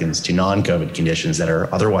Americans to non-COVID conditions that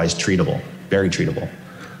are otherwise treatable, very treatable.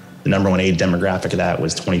 The number one age demographic of that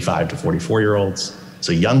was 25 to 44-year-olds.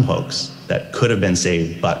 So young folks that could have been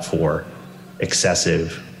saved but for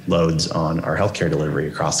excessive loads on our healthcare delivery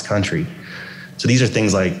across the country. So these are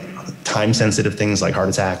things like time-sensitive things like heart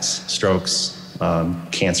attacks, strokes,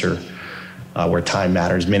 cancer, where time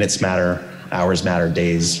matters, minutes matter, hours matter,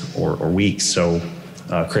 days or weeks. So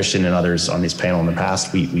Christian and others on this panel in the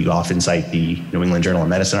past, we often cite the New England Journal of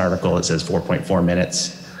Medicine article. It says 4.4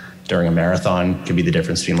 minutes during a marathon could be the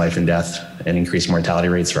difference between life and death and increased mortality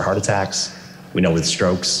rates for heart attacks. We know with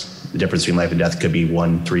strokes, the difference between life and death could be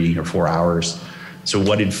 1, 3, or 4 hours. So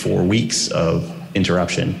what did 4 weeks of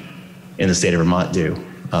interruption in the state of Vermont do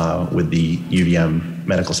with the UVM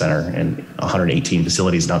Medical Center and 118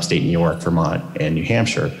 facilities in upstate New York, Vermont, and New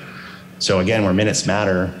Hampshire? So again, where minutes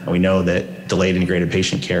matter, and we know that delayed integrated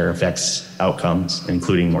patient care affects outcomes,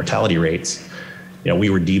 including mortality rates. We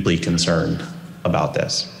were deeply concerned about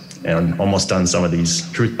this and almost done some of these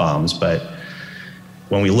truth bombs, but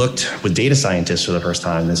when we looked with data scientists for the first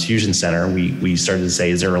time in this fusion center, we started to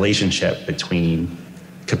say, is there a relationship between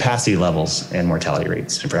capacity levels and mortality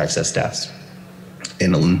rates for excess deaths?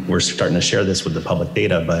 And we're starting to share this with the public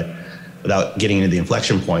data, but without getting into the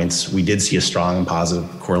inflection points, we did see a strong and positive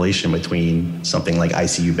correlation between something like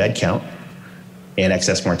ICU bed count and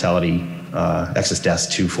excess mortality, excess deaths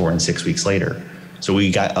 2, 4, and 6 weeks later. So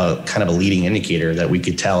we got a kind of a leading indicator that we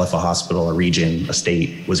could tell if a hospital, a region, a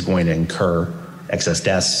state was going to incur excess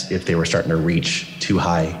deaths if they were starting to reach too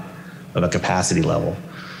high of a capacity level.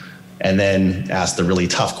 And then ask the really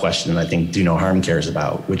tough question that I think Do No Harm cares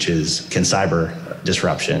about, which is, can cyber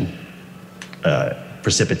disruption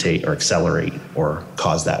precipitate or accelerate or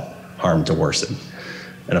cause that harm to worsen?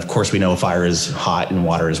 And of course, we know fire is hot and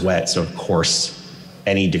water is wet, so of course,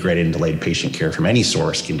 any degraded and delayed patient care from any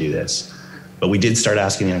source can do this. But we did start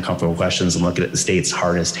asking the uncomfortable questions and looking at the states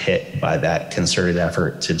hardest hit by that concerted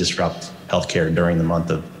effort to disrupt healthcare during the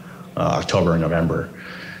month of October and November.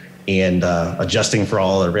 And adjusting for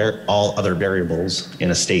all other variables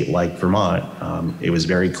in a state like Vermont, it was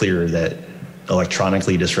very clear that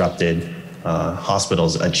electronically disrupted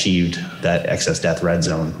hospitals achieved that excess death red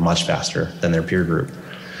zone much faster than their peer group.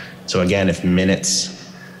 So again, if minutes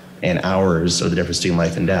and hours are the difference between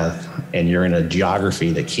life and death, and you're in a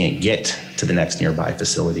geography that can't get to the next nearby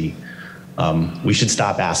facility, we should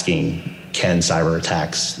stop asking, can cyber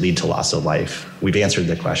attacks lead to loss of life? We've answered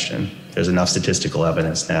the question. There's enough statistical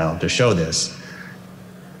evidence now to show this.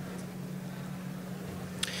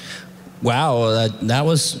 Wow, that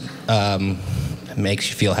was, makes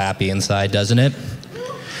you feel happy inside, doesn't it?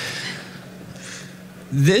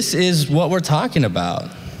 This is what we're talking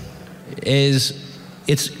about,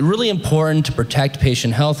 it's really important to protect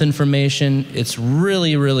patient health information. It's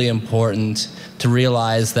really, really important to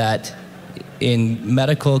realize that in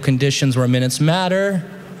medical conditions where minutes matter,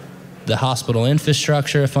 the hospital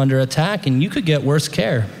infrastructure, if under attack, and you could get worse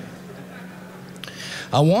care.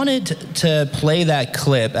 I wanted to play that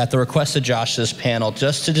clip at the request of Josh this panel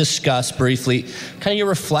just to discuss briefly kind of your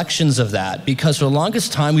reflections of that, because for the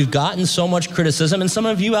longest time we've gotten so much criticism, and some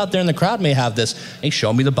of you out there in the crowd may have this, hey,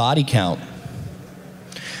 show me the body count.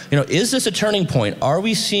 You know, is this a turning point? Are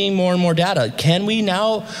we seeing more and more data? Can we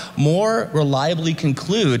now more reliably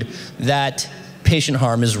conclude that patient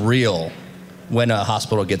harm is real when a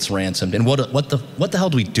hospital gets ransomed? And what the hell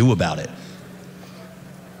do we do about it?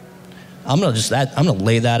 I'm gonna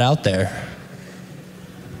lay that out there.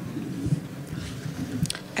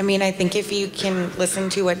 I mean, I think if you can listen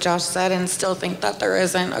to what Josh said and still think that there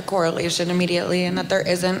isn't a correlation immediately and that there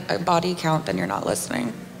isn't a body count, then you're not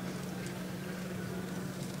listening.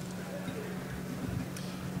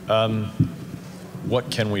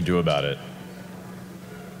 What can we do about it?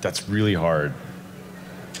 That's really hard.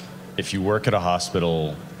 If you work at a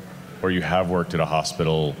hospital or you have worked at a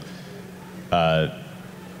hospital,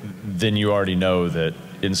 then you already know that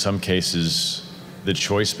in some cases, the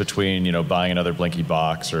choice between, you know, buying another blinky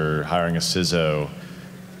box or hiring a CISO,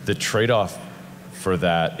 the trade-off for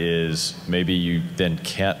that is maybe you then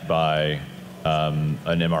can't buy an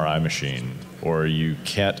MRI machine, or you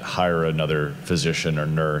can't hire another physician or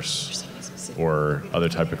nurse or other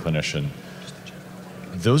type of clinician.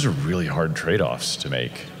 Those are really hard trade-offs to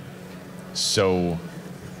make. So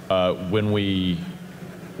when we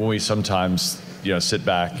sometimes, you know, sit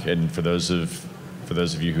back, and for those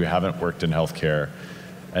of you who haven't worked in healthcare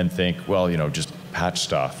and think, well, you know, just patch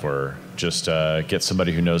stuff or just get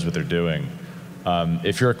somebody who knows what they're doing.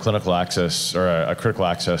 If you're a clinical access or a critical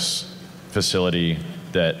access facility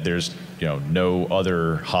that there's, you know, no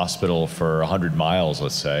other hospital for 100 miles,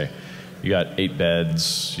 let's say, you got 8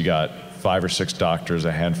 beds, you got 5 or 6 doctors,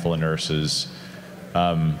 a handful of nurses.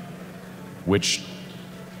 Which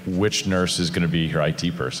nurse is going to be your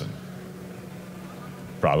IT person?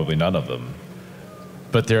 Probably none of them.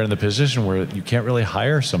 But they're in the position where you can't really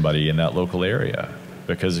hire somebody in that local area,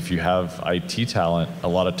 because if you have IT talent, a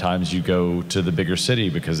lot of times you go to the bigger city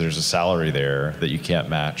because there's a salary there that you can't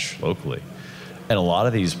match locally. And a lot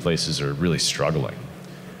of these places are really struggling.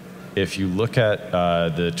 If you look at I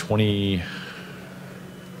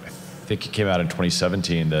think it came out in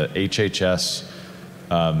 2017, the HHS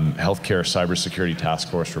Healthcare Cybersecurity Task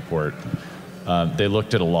Force report, they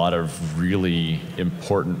looked at a lot of really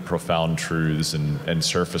important, profound truths and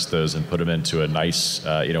surfaced those and put them into a nice,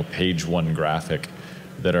 you know, page 1 graphic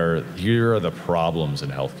that are, here are the problems in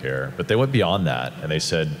healthcare. But they went beyond that and they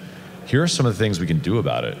said, here are some of the things we can do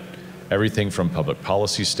about it. Everything from public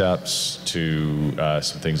policy steps to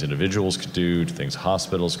some things individuals could do, to things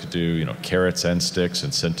hospitals could do, you know, carrots and sticks,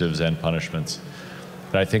 incentives and punishments.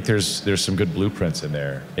 And I think there's some good blueprints in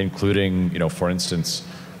there, including, you know, for instance,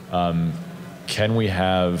 can we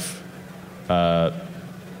have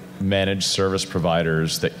managed service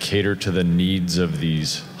providers that cater to the needs of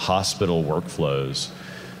these hospital workflows,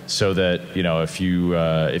 so that, you know, if you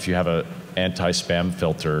have an anti-spam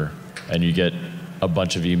filter and you get a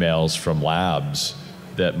bunch of emails from labs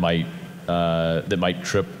that might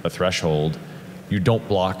trip a threshold, you don't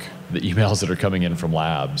block the emails that are coming in from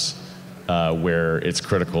labs where it's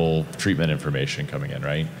critical treatment information coming in,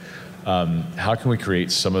 right? How can we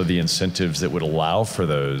create some of the incentives that would allow for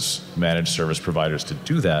those managed service providers to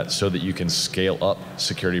do that, so that you can scale up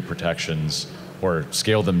security protections or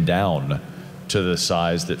scale them down to the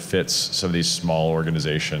size that fits some of these small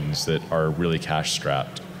organizations that are really cash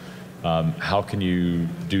strapped? How can you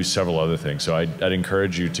do several other things? So I'd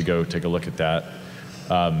encourage you to go take a look at that.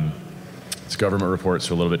 It's government reports,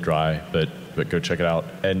 so a little bit dry, but go check it out.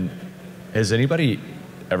 And has anybody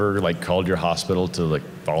ever like called your hospital to like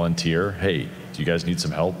volunteer? Hey, do you guys need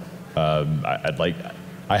some help?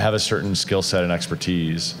 I have a certain skill set and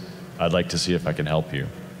expertise. I'd like to see if I can help you.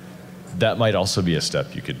 That might also be a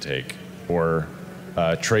step you could take, or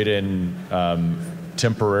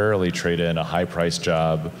temporarily trade in a high-priced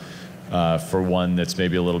job for one that's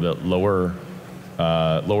maybe a little bit lower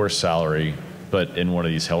salary, but in one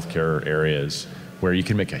of these healthcare areas where you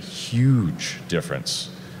can make a huge difference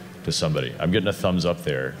to somebody. I'm getting a thumbs up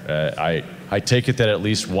there. I take it that at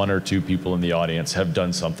least one or two people in the audience have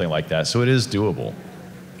done something like that, so it is doable.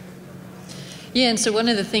 Yeah, and so one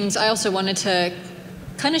of the things I also wanted to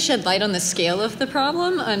kind of shed light on the scale of the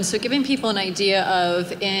problem. So giving people an idea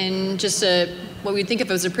of, in just what we'd think of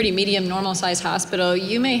as a pretty medium, normal-sized hospital,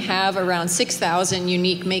 you may have around 6,000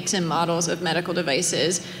 unique makes and models of medical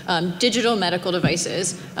devices, digital medical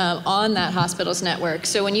devices, on that hospital's network.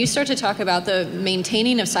 So when you start to talk about the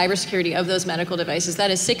maintaining of cybersecurity of those medical devices, that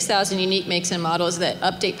is 6,000 unique makes and models that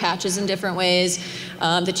update patches in different ways,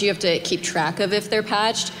 that you have to keep track of if they're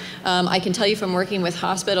patched. I can tell you from working with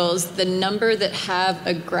hospitals, the number that have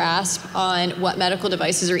a grasp on what medical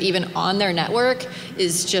devices are even on their network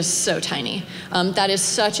is just so tiny. That is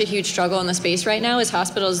such a huge struggle in the space right now, is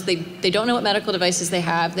hospitals, they don't know what medical devices they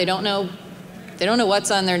have. They don't know what's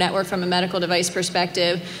on their network from a medical device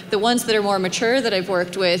perspective. The ones that are more mature that I've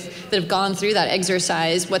worked with that have gone through that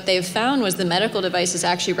exercise, what they've found was the medical devices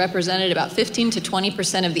actually represented about 15 to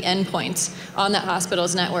 20% of the endpoints on that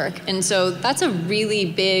hospital's network. And so that's a really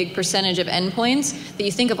big percentage of endpoints that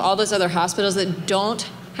you think of all those other hospitals that don't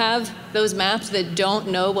have those maps, that don't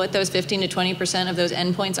know what those 15 to 20% of those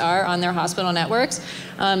endpoints are on their hospital networks.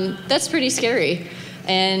 That's pretty scary.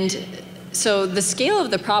 And so the scale of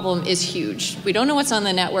the problem is huge. We don't know what's on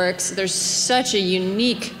the networks. There's such a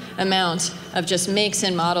unique amount of just makes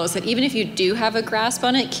and models that even if you do have a grasp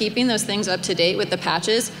on it, keeping those things up to date with the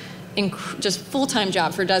patches, just full-time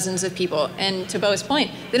job for dozens of people. And to Bo's point,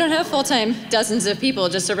 they don't have full-time dozens of people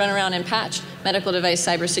just to run around and patch medical device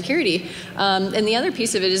cybersecurity. And the other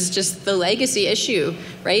piece of it is just the legacy issue,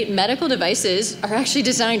 right? Medical devices are actually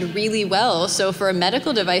designed really well. So for a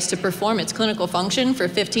medical device to perform its clinical function for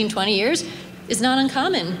 15, 20 years is not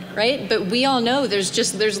uncommon, right? But we all know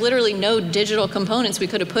there's literally no digital components we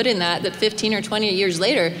could have put in that 15 or 20 years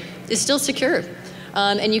later is still secure.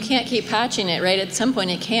 And you can't keep patching it, right? At some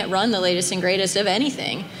point, it can't run the latest and greatest of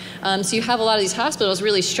anything. So you have a lot of these hospitals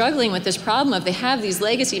really struggling with this problem of they have these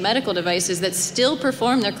legacy medical devices that still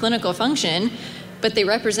perform their clinical function, but they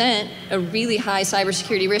represent a really high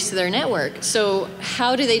cybersecurity risk to their network. So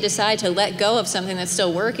how do they decide to let go of something that's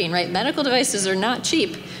still working, right? Medical devices are not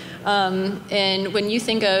cheap. And when you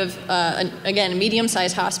think of, again, a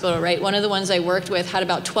medium-sized hospital, right? One of the ones I worked with had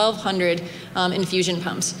about 1,200 infusion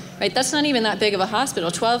pumps, right? That's not even that big of a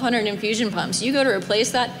hospital, 1,200 infusion pumps. You go to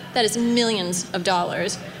replace that, that is millions of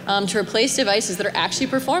dollars to replace devices that are actually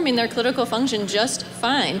performing their clinical function just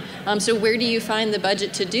fine. So where do you find the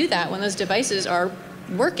budget to do that when those devices are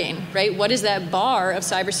working, right? What is that bar of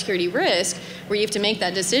cybersecurity risk where you have to make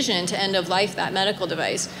that decision to end of life that medical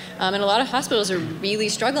device? And a lot of hospitals are really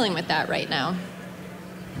struggling with that right now.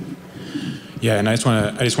 Yeah, and I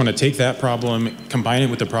just want to take that problem, combine it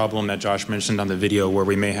with the problem that Josh mentioned on the video, where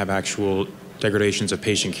we may have actual degradations of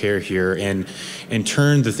patient care here, and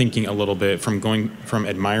turn the thinking a little bit from going from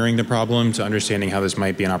admiring the problem to understanding how this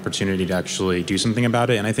might be an opportunity to actually do something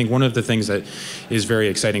about it. And I think one of the things that is very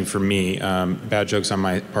exciting for me, bad jokes on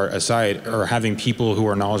my part aside, are having people who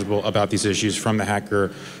are knowledgeable about these issues from the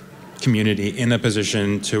hacker community in a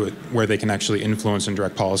position to where they can actually influence and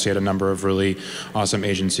direct policy at a number of really awesome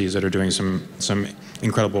agencies that are doing some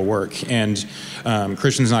incredible work. And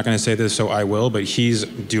Christian's not going to say this, so I will, but he's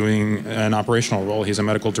doing an operational role. He's a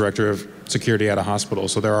medical director of security at a hospital.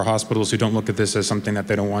 So there are hospitals who don't look at this as something that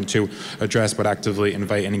they don't want to address, but actively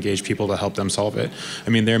invite and engage people to help them solve it. I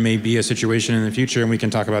mean, there may be a situation in the future, and we can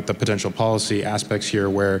talk about the potential policy aspects here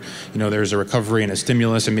where, you know, there's a recovery and a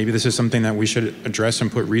stimulus, and maybe this is something that we should address and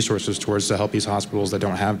put resources towards to help these hospitals that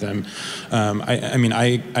don't have them.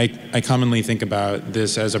 I commonly think about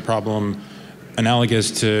this as a problem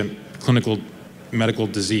analogous to clinical medical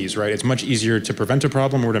disease, right? It's much easier to prevent a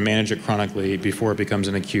problem or to manage it chronically before it becomes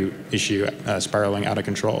an acute issue spiraling out of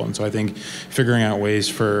control. And so I think figuring out ways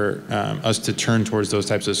for us to turn towards those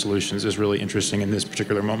types of solutions is really interesting in this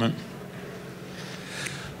particular moment.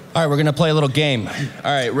 All right, we're going to play a little game.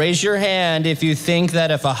 All right, raise your hand if you think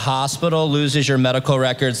that if a hospital loses your medical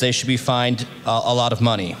records, they should be fined a lot of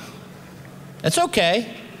money. It's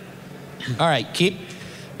okay. All right, keep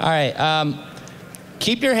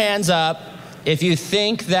your hands up. if you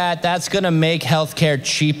think that that's going to make healthcare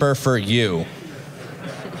cheaper for you.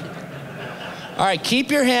 All right,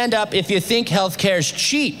 keep your hand up if you think healthcare is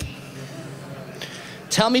cheap.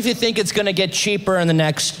 Tell me if you think it's going to get cheaper in the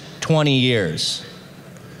next 20 years.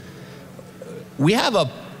 We have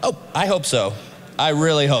oh, I hope so. I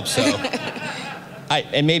really hope so.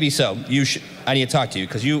 And maybe so. I need to talk to you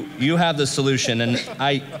because you have the solution and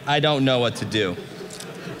I don't know what to do.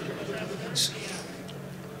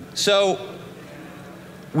 So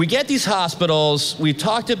we get these hospitals, we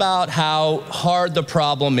talked about how hard the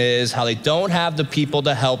problem is, how they don't have the people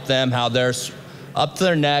to help them, how they're up to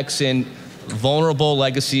their necks in vulnerable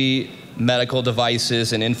legacy medical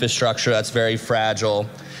devices and infrastructure that's very fragile.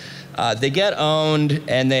 They get owned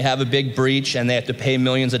and they have a big breach and they have to pay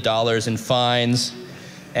millions of dollars in fines.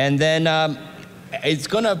 And then it's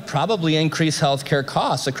gonna probably increase healthcare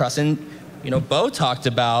costs across, and Bo talked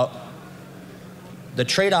about the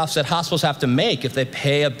trade-offs that hospitals have to make if they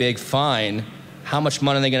pay a big fine. How much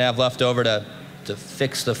money are they gonna have left over to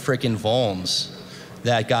fix the freaking vulns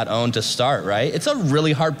that got owned to start, right? It's a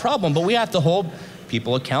really hard problem, but we have to hold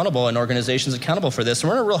people accountable and organizations accountable for this, and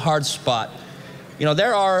we're in a real hard spot.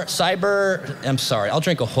 There are I'm sorry, I'll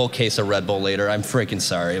drink a whole case of Red Bull later. I'm freaking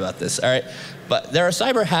sorry about this, all right? But there are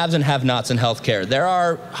cyber haves and have-nots in healthcare. There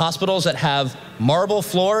are hospitals that have marble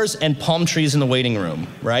floors and palm trees in the waiting room,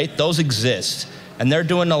 right? Those exist, and they're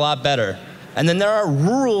doing a lot better. And then there are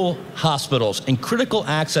rural hospitals and critical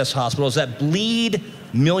access hospitals that bleed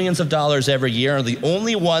millions of dollars every year and are the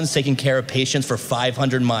only ones taking care of patients for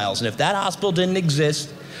 500 miles. And if that hospital didn't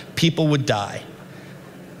exist, people would die.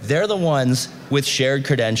 They're the ones with shared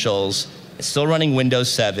credentials, still running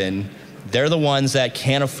Windows 7. They're the ones that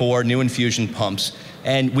can't afford new infusion pumps,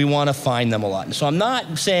 and we want to fine them a lot. And so I'm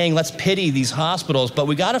not saying let's pity these hospitals, but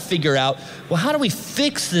we got to figure out, well, how do we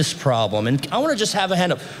fix this problem? And I want to just have a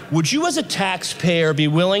hand up. Would you as a taxpayer be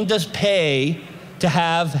willing to pay to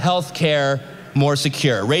have healthcare more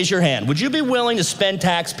secure? Raise your hand. Would you be willing to spend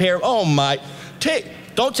taxpayer,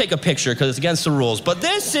 don't take a picture because it's against the rules, but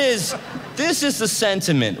this is the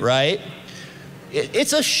sentiment, right?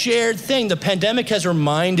 It's a shared thing. The pandemic has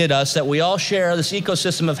reminded us that we all share this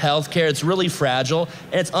ecosystem of healthcare. It's really fragile,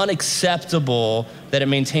 and it's unacceptable that it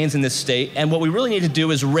maintains in this state. And what we really need to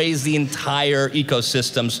do is raise the entire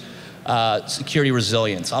ecosystem's security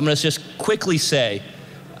resilience. I'm gonna just quickly say,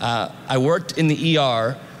 I worked in the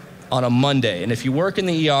ER on a Monday, and if you work in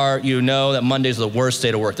the ER, you know that Mondays are the worst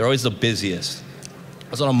day to work. They're always the busiest.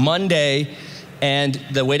 I was on a Monday, and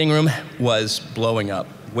the waiting room was blowing up.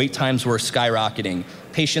 Wait times were skyrocketing.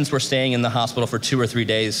 Patients were staying in the hospital for 2 or 3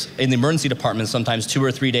 days, in the emergency department sometimes 2 or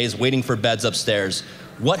 3 days, waiting for beds upstairs.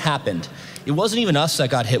 What happened? It wasn't even us that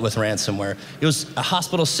got hit with ransomware. It was a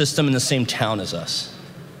hospital system in the same town as us,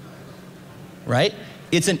 right?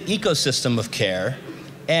 It's an ecosystem of care,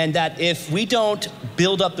 and that if we don't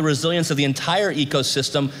build up the resilience of the entire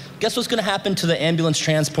ecosystem, guess what's gonna happen to the ambulance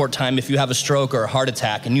transport time if you have a stroke or a heart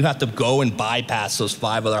attack and you have to go and bypass those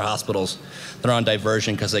 5 other hospitals that are on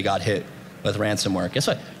diversion because they got hit with ransomware? Guess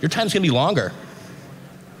what? Your time's gonna be longer.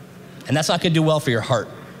 And that's not gonna do well for your heart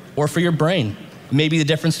or for your brain. It may be the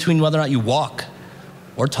difference between whether or not you walk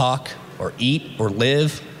or talk or eat or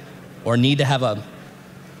live or need to have a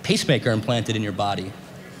pacemaker implanted in your body.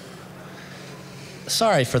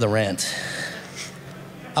 Sorry for the rant.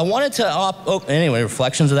 I wanted to, anyway,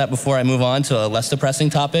 reflections of that before I move on to a less depressing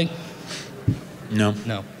topic? No.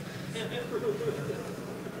 No.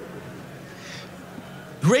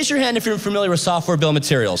 Raise your hand if you're familiar with software bill of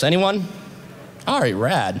materials. Anyone? All right,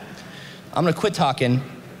 rad. I'm gonna quit talking,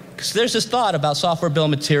 because there's this thought about software bill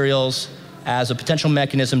of materials as a potential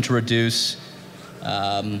mechanism to reduce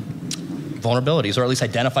vulnerabilities, or at least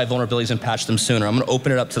identify vulnerabilities and patch them sooner. I'm gonna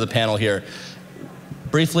open it up to the panel here.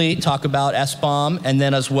 Briefly talk about SBOM, and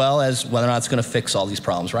then as well as whether or not it's gonna fix all these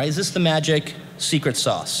problems, right? Is this the magic secret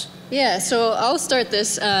sauce? Yeah, so I'll start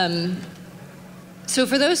this. So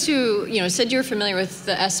for those who said you were familiar with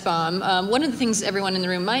the SBOM, one of the things everyone in the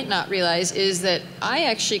room might not realize is that I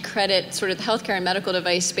actually credit sort of the healthcare and medical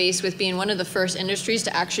device space with being one of the first industries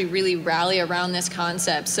to actually really rally around this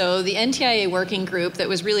concept. So the NTIA working group that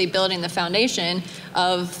was really building the foundation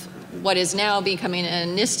of what is now becoming a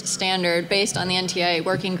NIST standard based on the NTIA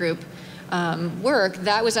working group work,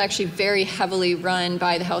 that was actually very heavily run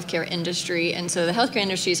by the healthcare industry. And so the healthcare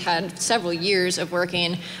industry's had several years of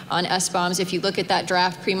working on SBOMs. If you look at that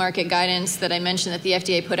draft pre-market guidance that I mentioned that the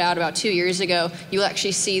FDA put out about 2 years ago, you'll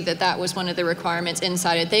actually see that that was one of the requirements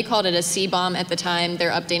inside it. They called it a CBOM at the time.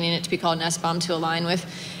 They're updating it to be called an SBOM to align with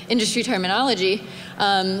industry terminology.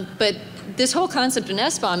 But this whole concept of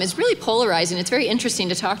SBOM is really polarizing. It's very interesting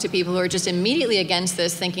to talk to people who are just immediately against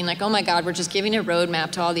this, thinking like, oh my God, we're just giving a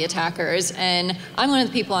roadmap to all the attackers. And I'm one of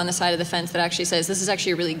the people on the side of the fence that actually says this is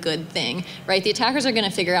actually a really good thing, right? The attackers are going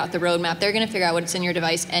to figure out the roadmap. They're going to figure out what's in your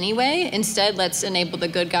device anyway. Instead, let's enable the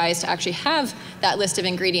good guys to actually have that list of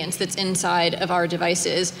ingredients that's inside of our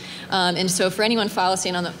devices. And so for anyone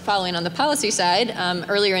following on the policy side,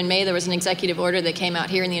 earlier in May, there was an executive order that came out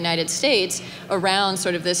here in the United States around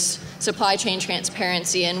sort of this supply chain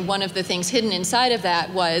transparency, and one of the things hidden inside of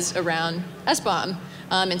that was around SBOM.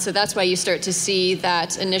 And so that's why you start to see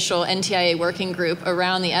that initial NTIA working group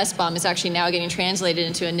around the SBOM is actually now getting translated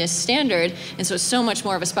into a NIST standard. And so much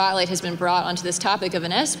more of a spotlight has been brought onto this topic of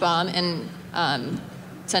an SBOM and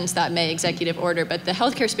since that May executive order. But the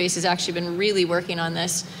healthcare space has actually been really working on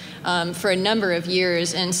this for a number of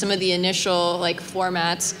years. And some of the initial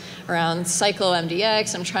formats around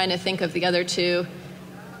CycloMDX, I'm trying to think of the other two.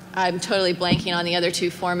 I'm totally blanking on the other two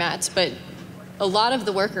formats, but a lot of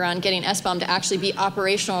the work around getting SBOM to actually be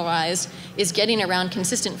operationalized is getting around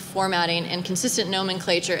consistent formatting and consistent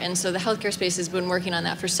nomenclature. And so the healthcare space has been working on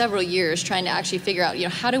that for several years, trying to actually figure out,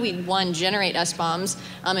 how do we, one, generate SBOMs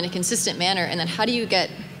in a consistent manner, and then how do you get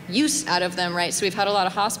use out of them, right? So we've had a lot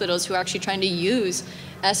of hospitals who are actually trying to use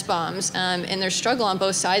SBOMs, and there's struggle on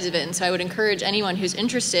both sides of it. And so I would encourage anyone who's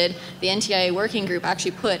interested, the NTIA working group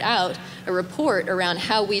actually put out a report around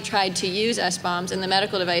how we tried to use SBOMs in the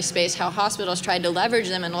medical device space, how hospitals tried to leverage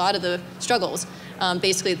them, and a lot of the struggles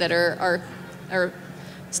basically that are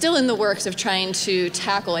still in the works of trying to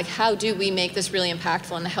tackle, how do we make this really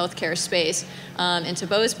impactful in the healthcare space. And to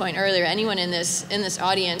Bo's point earlier, anyone in this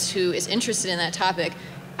audience who is interested in that topic,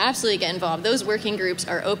 absolutely get involved. Those working groups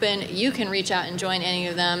are open. You can reach out and join any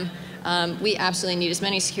of them. We absolutely need as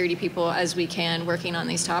many security people as we can working on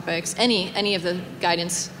these topics. Any of the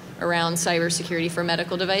guidance around cybersecurity for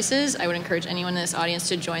medical devices, I would encourage anyone in this audience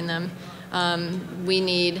to join them. We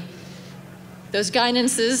need those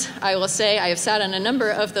guidances. I will say I have sat on a number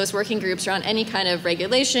of those working groups around any kind of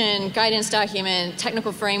regulation, guidance document,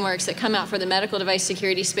 technical frameworks that come out for the medical device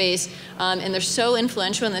security space, and they're so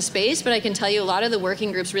influential in the space, but I can tell you a lot of the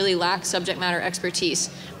working groups really lack subject matter expertise.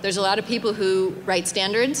 There's a lot of people who write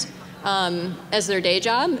standards as their day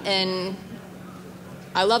job, and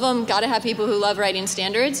I love them, gotta have people who love writing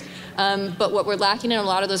standards, but what we're lacking in a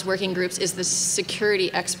lot of those working groups is the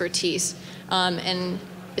security expertise. And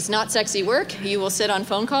it's not sexy work. You will sit on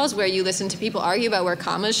phone calls where you listen to people argue about where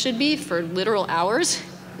commas should be for literal hours.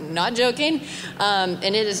 Not joking.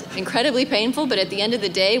 And it is incredibly painful, but at the end of the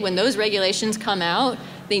day, when those regulations come out,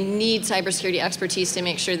 they need cybersecurity expertise to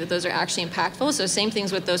make sure that those are actually impactful. So same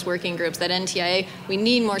things with those working groups. That NTIA, we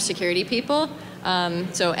need more security people.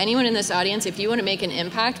 So anyone in this audience, if you want to make an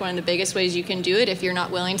impact, one of the biggest ways you can do it, if you're not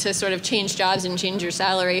willing to sort of change jobs and change your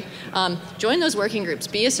salary, join those working groups.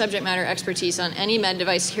 Be a subject matter expertise on any med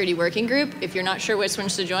device security working group. If you're not sure which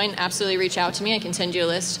ones to join, absolutely reach out to me. I can send you a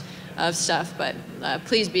list of stuff, but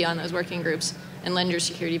please be on those working groups and lend your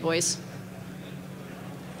security voice.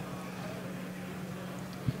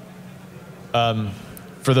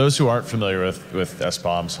 For those who aren't familiar with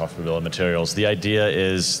SBOM, software bill of materials, the idea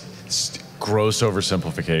is gross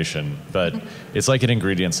oversimplification, but it's like an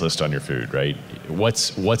ingredients list on your food, right?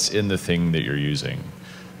 What's in the thing that you're using?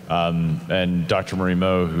 And Dr. Marie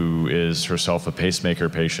Moe, who is herself a pacemaker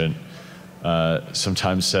patient,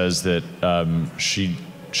 sometimes says that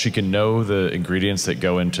she can know the ingredients that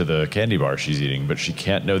go into the candy bar she's eating, but she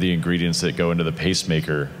can't know the ingredients that go into the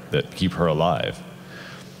pacemaker that keep her alive.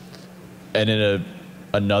 And in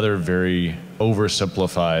another very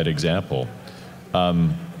oversimplified example,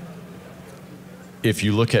 if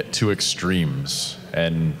you look at two extremes,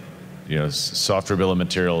 and software bill of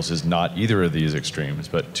materials is not either of these extremes,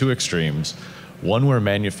 but two extremes, one where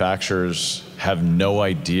manufacturers have no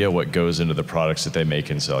idea what goes into the products that they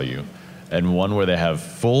make and sell you, and one where they have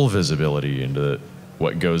full visibility into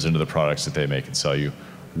what goes into the products that they make and sell you.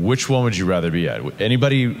 Which one would you rather be at?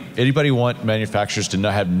 Anybody want manufacturers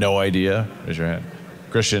to have no idea? Raise your hand.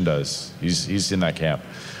 Christian does. He's in that camp.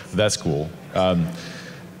 That's cool.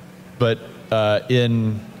 But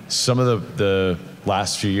in some of the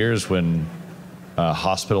last few years, when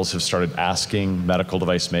hospitals have started asking medical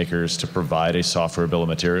device makers to provide a software bill of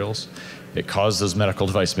materials, it caused those medical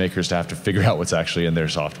device makers to have to figure out what's actually in their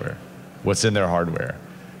software, what's in their hardware.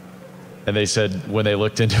 And they said when they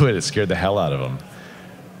looked into it, it scared the hell out of them.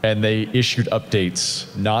 And they issued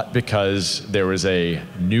updates, not because there was a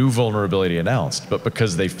new vulnerability announced, but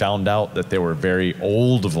because they found out that there were very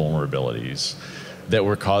old vulnerabilities that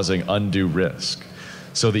were causing undue risk.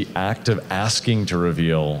 So the act of asking to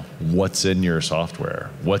reveal what's in your software,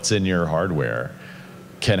 what's in your hardware,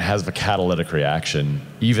 can have a catalytic reaction,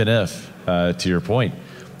 even if, to your point,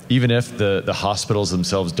 even if the hospitals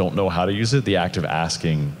themselves don't know how to use it, the act of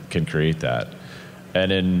asking can create that.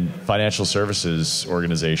 And in financial services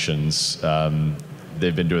organizations,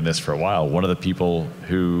 they've been doing this for a while. One of the people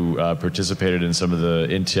who participated in some of the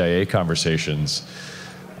NTIA conversations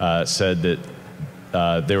said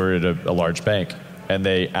that they were at a large bank and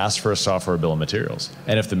they asked for a software bill of materials.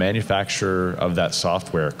 And if the manufacturer of that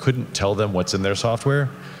software couldn't tell them what's in their software,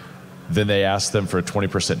 then they asked them for a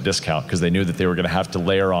 20% discount because they knew that they were going to have to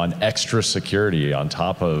layer on extra security on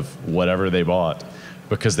top of whatever they bought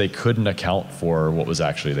because they couldn't account for what was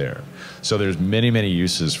actually there. So there's many, many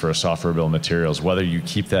uses for a software bill of materials, whether you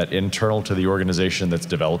keep that internal to the organization that's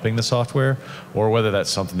developing the software or whether that's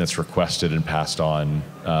something that's requested and passed on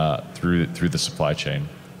through the supply chain.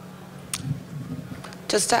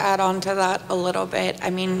 Just to add on to that a little bit, I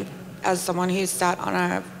mean, as someone who's sat on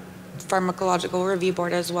a pharmacological review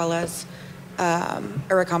board as well as a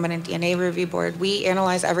recombinant DNA review board, we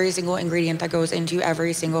analyze every single ingredient that goes into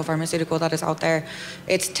every single pharmaceutical that is out there.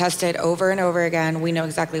 It's tested over and over again. We know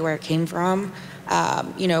exactly where it came from,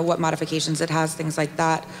 you know, what modifications it has, things like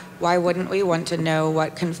that. Why wouldn't we want to know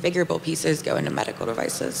what configurable pieces go into medical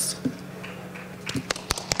devices?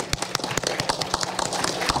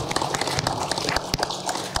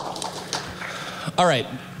 All right,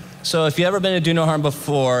 so if you've ever been to Do No Harm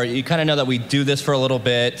before, you kind of know that we do this for a little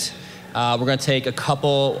bit. We're going to take a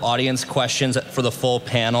couple audience questions for the full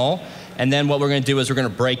panel, and then what we're going to do is we're going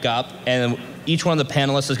to break up, and each one of the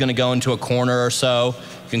panelists is going to go into a corner or so.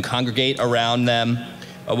 You can congregate around them.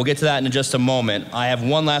 We'll get to that in just a moment. I have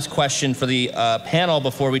one last question for the panel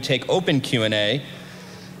before we take open Q&A,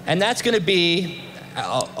 and that's going to be,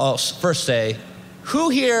 I'll first say, who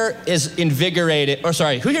here is invigorated, or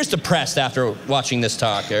sorry, who here is depressed after watching this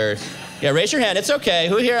talk? Or, yeah, raise your hand, it's okay.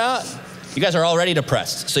 Who here, you guys are already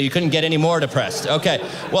depressed, so you couldn't get any more depressed. Okay,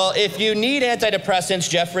 well, if you need antidepressants,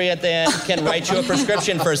 Jeffrey at the end can write you a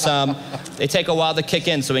prescription for some. They take a while to kick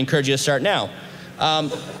in, so we encourage you to start now.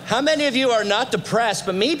 How many of you are not depressed,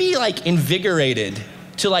 but maybe like invigorated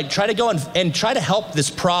to like try to go and try to help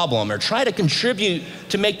this problem or try to contribute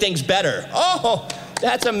to make things better? Oh,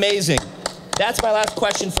 that's amazing. That's my last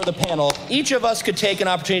question for the panel. Each of us could take an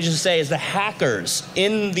opportunity to say, as the hackers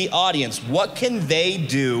in the audience, what can they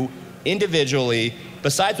do individually,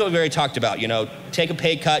 besides what we already talked about, you know, take a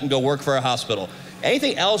pay cut and go work for a hospital?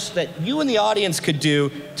 Anything else that you in the audience could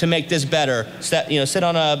do to make this better, you know, sit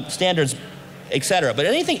on standards, et cetera, but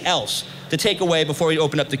anything else to take away before we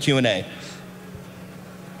open up the Q&A?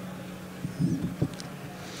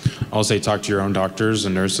 I'll say talk to your own doctors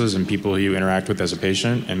and nurses and people who you interact with as a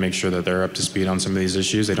patient and make sure that they're up to speed on some of these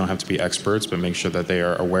issues. They don't have to be experts, but make sure that they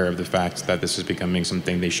are aware of the fact that this is becoming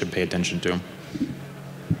something they should pay attention to.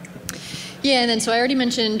 Yeah, and then so I already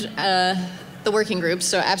mentioned the working groups,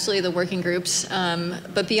 so absolutely the working groups.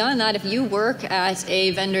 But beyond that, if you work at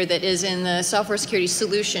a vendor that is in the software security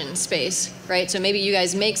solution space, right? So maybe you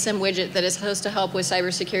guys make some widget that is supposed to help with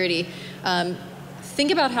cybersecurity.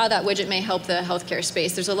 Think about how that widget may help the healthcare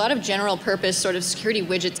space. There's a lot of general purpose sort of security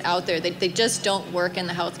widgets out there. They just don't work in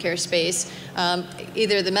the healthcare space.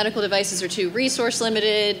 Either the medical devices are too resource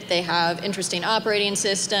limited, they have interesting operating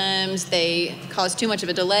systems, they cause too much of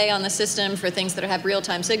a delay on the system for things that have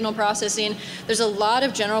real-time signal processing. There's a lot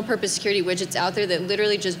of general purpose security widgets out there that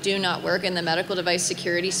literally just do not work in the medical device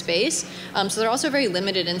security space. So they're also very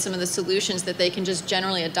limited in some of the solutions that they can just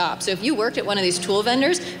generally adopt. So if you worked at one of these tool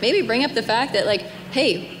vendors, maybe bring up the fact that, like,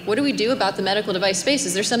 hey, what do we do about the medical device space?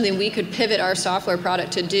 Is there something we could pivot our software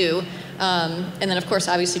product to do? And then, of course,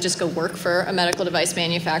 obviously just go work for a medical device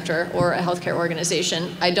manufacturer or a healthcare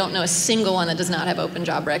organization. I don't know a single one that does not have open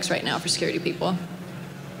job recs right now for security people.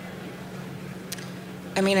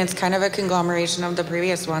 I mean, it's kind of a conglomeration of the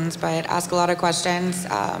previous ones, but ask a lot of questions,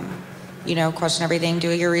 you know, question everything,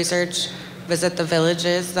 do your research, visit the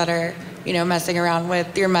villages that are, you know, messing around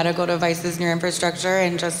with your medical devices and your infrastructure,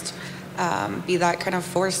 and just be that kind of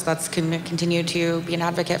force that's continue to be an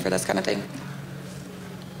advocate for this kind of thing.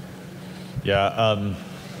 Yeah,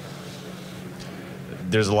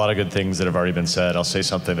 there's a lot of good things that have already been said. I'll say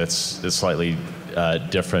something that's slightly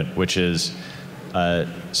different, which is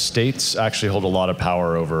states actually hold a lot of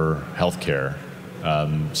power over healthcare.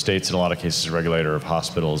 States, in a lot of cases, are regulator of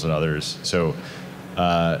hospitals and others. So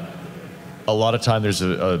a lot of time there's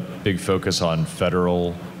a big focus on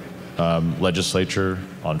federal legislature,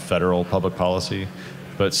 on federal public policy,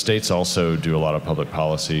 but states also do a lot of public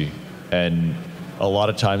policy, and a lot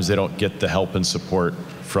of times they don't get the help and support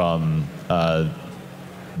from the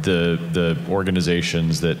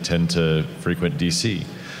organizations that tend to frequent DC.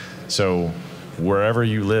 So wherever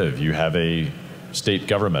you live, you have a state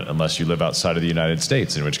government unless you live outside of the United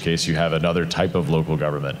States, in which case you have another type of local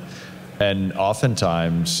government. And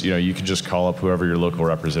oftentimes, you can just call up whoever your local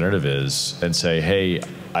representative is and say, hey,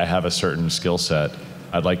 I have a certain skill set.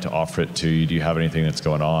 I'd like to offer it to you. Do you have anything that's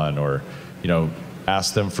going on? Or,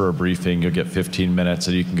 ask them for a briefing. You'll get 15 minutes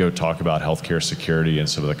and you can go talk about healthcare security and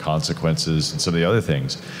some of the consequences and some of the other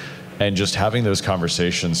things. And just having those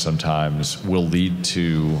conversations sometimes will lead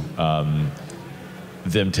to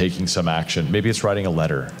them taking some action. Maybe it's writing a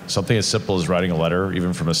letter. Something as simple as writing a letter,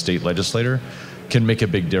 even from a state legislator, can make a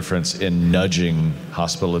big difference in nudging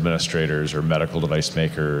hospital administrators or medical device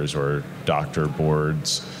makers or doctor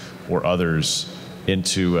boards or others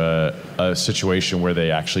into a situation where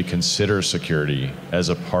they actually consider security as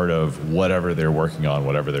a part of whatever they're working on,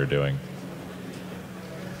 whatever they're doing.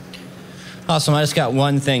 Awesome. I just got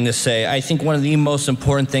one thing to say. I think one of the most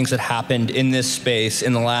important things that happened in this space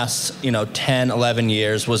in the last 10, 11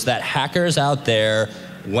 years was that hackers out there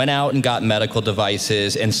went out and got medical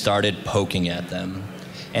devices and started poking at them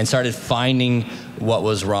and started finding what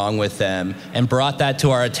was wrong with them and brought that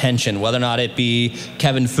to our attention, whether or not it be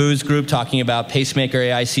Kevin Fu's group talking about pacemaker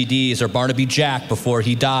AICDs, or Barnaby Jack before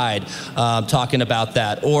he died talking about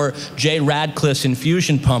that, or Jay Radcliffe's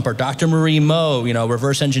infusion pump, or Dr. Marie Moe,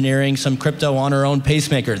 reverse engineering some crypto on her own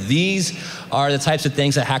pacemaker. These are the types of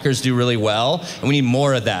things that hackers do really well, and we need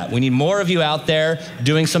more of that. We need more of you out there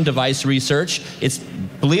doing some device research. It's,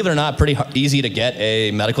 believe it or not, pretty easy to get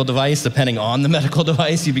a medical device. Depending on the medical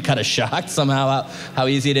device, you'd be kind of shocked somehow how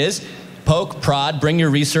easy it is. Poke, prod, bring your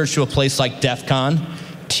research to a place like DEF CON.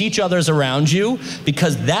 Teach others around you,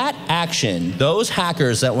 because that action, those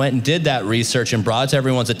hackers that went and did that research and brought it to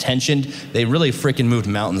everyone's attention, they really freaking moved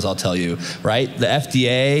mountains, I'll tell you, right? The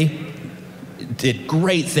FDA did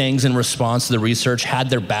great things in response to the research, had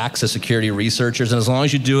their backs as security researchers, and as long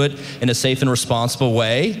as you do it in a safe and responsible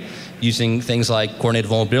way, using things like coordinated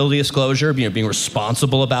vulnerability disclosure, being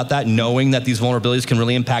responsible about that, knowing that these vulnerabilities can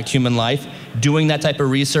really impact human life, doing that type of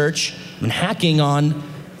research, and hacking on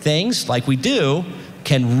things like we do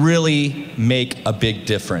can really make a big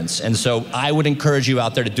difference. And so I would encourage you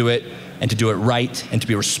out there to do it, and to do it right, and to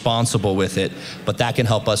be responsible with it, but that can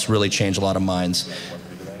help us really change a lot of minds.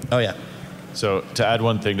 Oh yeah. So to add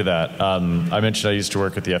one thing to that, I mentioned I used to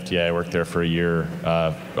work at the FDA. I worked there for a year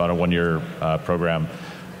on a one-year program.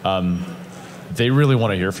 They really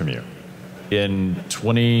want to hear from you. In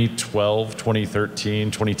 2012,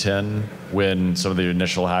 2013, 2010, when some of the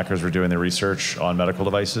initial hackers were doing their research on medical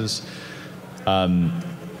devices,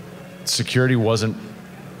 security wasn't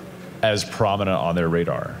as prominent on their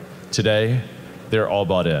radar. Today, they're all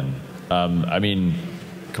bought in. I mean,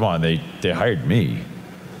 come on, they hired me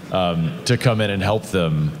to come in and help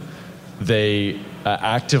them. They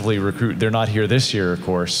actively recruit. They're not here this year, of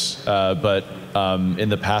course, but in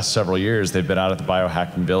the past several years, they've been out at the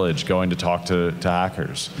biohacking village, going to talk to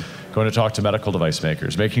hackers, going to talk to medical device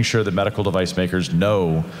makers, making sure that medical device makers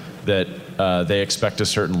know that they expect a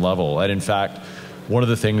certain level. And in fact, one of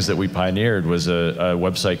the things that we pioneered was a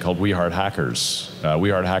website called We Heart Hackers,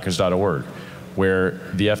 wehearthackers.org, where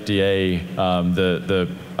the FDA, the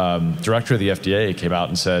director of the FDA came out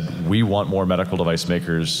and said, we want more medical device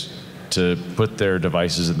makers to put their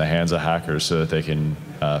devices in the hands of hackers so that they can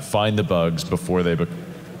find the bugs before they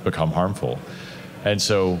become harmful. And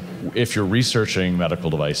so if you're researching medical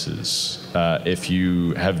devices, if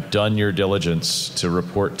you have done your diligence to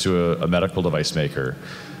report to a medical device maker,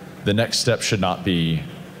 the next step should not be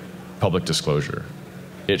public disclosure.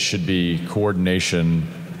 It should be coordination,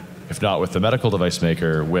 if not with the medical device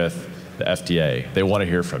maker, with the FDA. They want to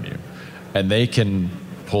hear from you. And they can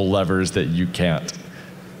pull levers that you can't.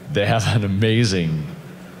 They have an amazing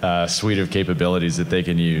suite of capabilities that they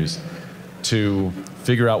can use to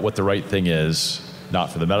figure out what the right thing is,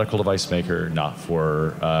 not for the medical device maker, not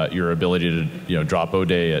for your ability to drop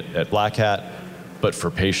O-Day at Black Hat, but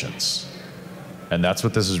for patients. And that's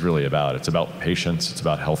what this is really about. It's about patients, it's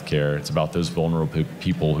about healthcare, it's about those vulnerable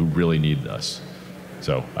people who really need us.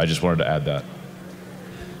 So I just wanted to add that.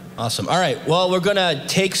 Awesome. All right. Well, we're going to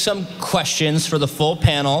take some questions for the full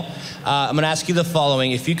panel. I'm going to ask you the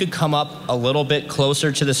following. If you could come up a little bit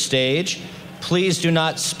closer to the stage, please do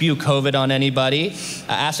not spew COVID on anybody.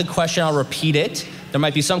 Ask a question, I'll repeat it. There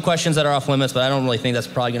might be some questions that are off limits, but I don't really think that's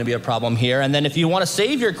probably going to be a problem here. And then if you want to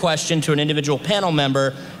save your question to an individual panel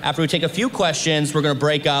member, after we take a few questions, we're going to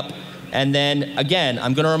break up. And then, again,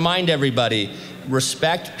 I'm going to remind everybody,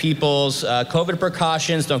 respect people's COVID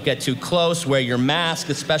precautions. Don't get too close. Wear your mask,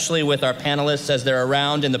 especially with our panelists as they're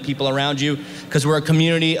around and the people around you, because we're a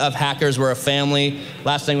community of hackers. We're a family.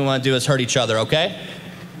 Last thing we want to do is hurt each other, okay?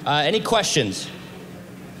 Any questions?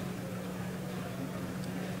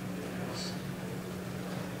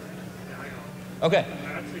 Okay.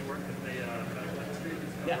 I actually worked in the medical industry.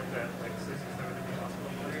 I worked at like 6 or 7 different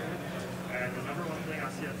hospitals over here. And the number one thing I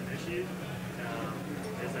see as an issue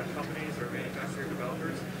is that companies or manufacturer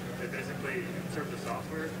developers, they basically insert the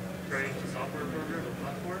software, create the software program or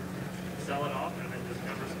platform, sell it off, and then just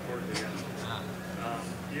never support it again.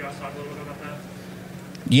 Do you guys talk a little bit about that?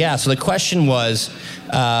 Yeah, so the question was,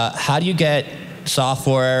 how do you get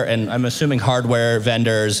software, and I'm assuming hardware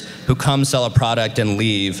vendors who come sell a product and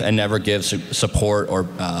leave and never give support, or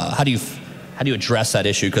how do you address that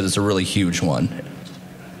issue, because it's a really huge one?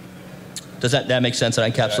 Does that make sense? Did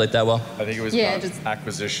I encapsulate that well? I think it was about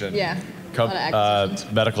acquisition. Yeah.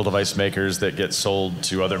 Medical device makers that get sold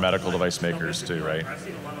to other medical device makers too, right? I've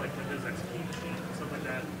seen a lot of like Windows XP machines and stuff like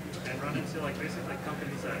that, and run into like basically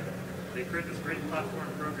companies that they create this great platform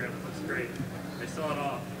program that looks great, they sell it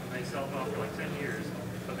off, and they sell it off for like 10 years,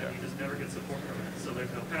 but then you just never get support from it. So there's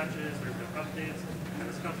no patches, there's no updates, and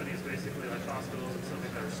this company is basically like hospitals and stuff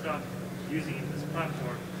like that are stuck using this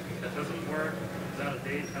platform that doesn't work, is out of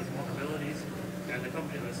date, has vulnerabilities, and the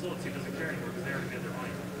company that sold it to doesn't care anymore because they already made their money.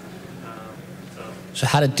 So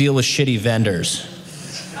how to deal with shitty vendors?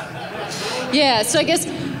 Yeah, so I guess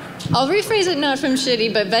I'll rephrase it, not from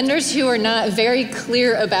shitty, but vendors who are not very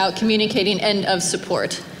clear about communicating end of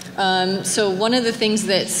support. So one of the things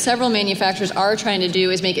that several manufacturers are trying to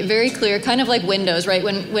do is make it very clear, kind of like Windows, right?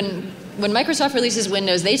 When Microsoft releases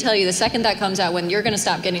Windows, they tell you the second that comes out when you're going to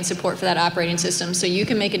stop getting support for that operating system, so you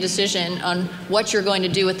can make a decision on what you're going to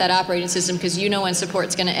do with that operating system because you know when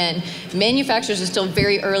support's going to end. Manufacturers are still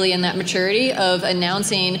very early in that maturity of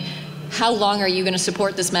announcing how long are you going to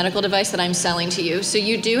support this medical device that I'm selling to you. So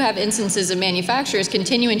you do have instances of manufacturers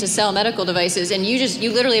continuing to sell medical devices, and you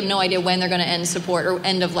literally have no idea when they're going to end support or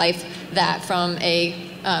end of life that from a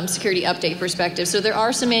security update perspective. So there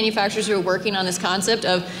are some manufacturers who are working on this concept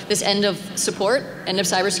of this end of support, end of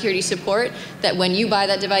cybersecurity support, that when you buy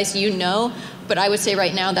that device, you know, but I would say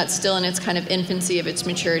right now that's still in its kind of infancy of its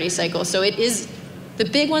maturity cycle. So it is, the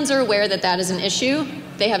big ones are aware that that is an issue.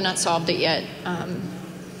 They have not solved it yet.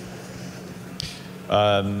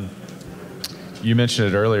 You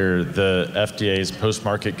mentioned it earlier, the FDA's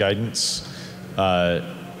post-market guidance. The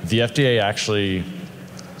FDA actually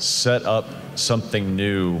set up something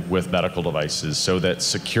new with medical devices so that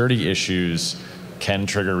security issues can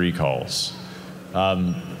trigger recalls.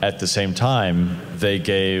 At the same time, they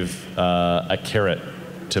gave a carrot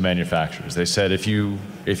to manufacturers. They said if you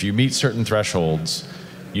meet certain thresholds,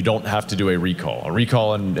 you don't have to do a recall. A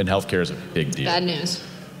recall in healthcare is a big deal. Bad news.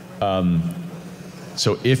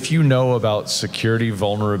 So if you know about security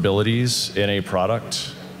vulnerabilities in a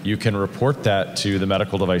product, you can report that to the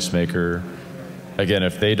medical device maker. Again,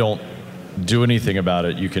 if they don't do anything about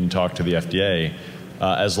it, you can talk to the FDA.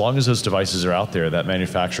 As long as those devices are out there, that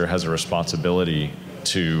manufacturer has a responsibility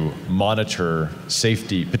to monitor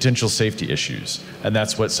safety, potential safety issues. And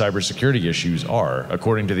that's what cybersecurity issues are,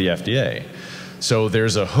 according to the FDA. So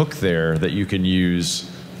there's a hook there that you can use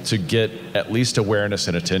to get at least awareness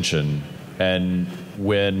and attention. And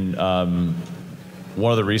when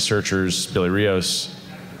one of the researchers, Billy Rios,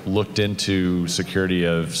 looked into security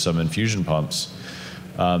of some infusion pumps,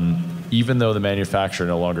 even though the manufacturer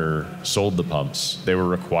no longer sold the pumps, they were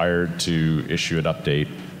required to issue an update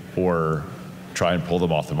or try and pull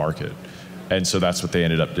them off the market. And so that's what they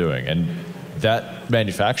ended up doing. And that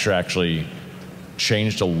manufacturer actually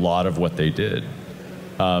changed a lot of what they did.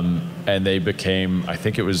 And they became, I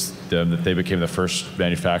think it was them that they became the first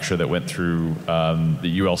manufacturer that went through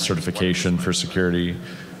the UL certification for security.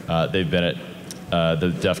 They've been at the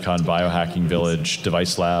DEF CON Biohacking Village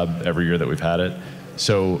Device Lab every year that we've had it.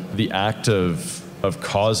 So the act of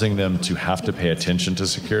causing them to have to pay attention to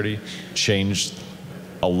security changed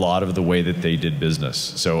a lot of the way that they did business.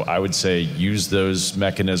 So I would say use those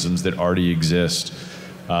mechanisms that already exist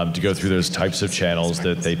to go through those types of channels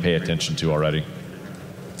that they pay attention to already.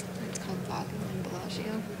 It's called vodka and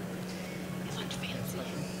Bellagio. It looked fancy.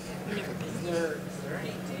 I've never been. Is there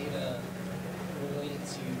any data related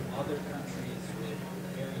to other countries with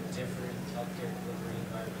very different healthcare delivery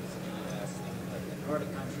environments in the U.S., things like the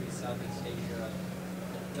Nordic countries, Southeast Asia,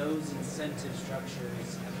 those incentive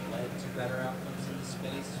structures have led to better outcomes in the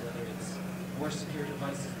space, whether it's more secure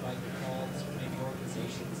devices by default, maybe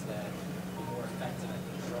organizations that are more effective at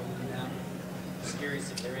controlling them? I'm just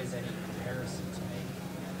curious if there is any comparison to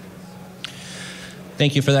make.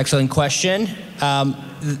 Thank you for the excellent question.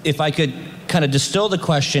 If I could kind of distill the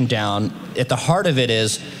question down, at the heart of it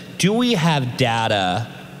is, do we have data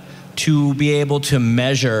to be able to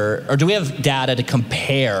measure, or do we have data to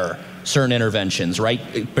compare certain interventions, right?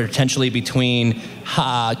 Potentially between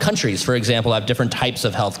countries, for example, have different types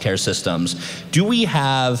of healthcare systems. Do we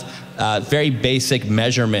have very basic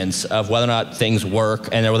measurements of whether or not things work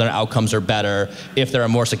and whether or not outcomes are better if they're a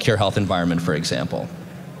more secure health environment, for example?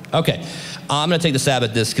 Okay, I'm gonna take the stab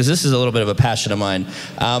at this because this is a little bit of a passion of mine.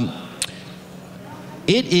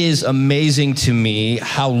 It is amazing to me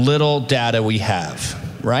how little data we have.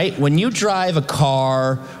 Right? When you drive a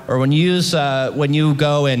car or when you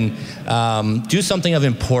go and do something of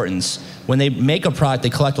importance, when they make a product,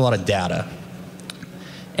 they collect a lot of data.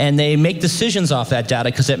 And they make decisions off that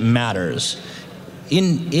data because it matters.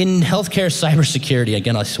 In healthcare cybersecurity,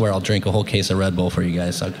 again, I swear I'll drink a whole case of Red Bull for you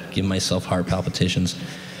guys. I'll give myself heart palpitations.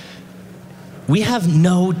 We have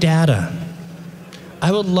no data.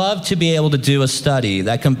 I would love to be able to do a study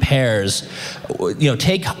that compares,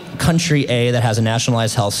 take country A that has a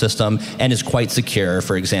nationalized health system and is quite secure,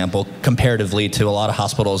 for example, comparatively to a lot of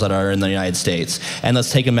hospitals that are in the United States. And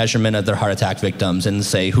let's take a measurement of their heart attack victims and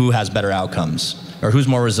say who has better outcomes, or who's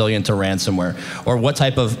more resilient to ransomware, or what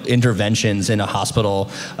type of interventions in a hospital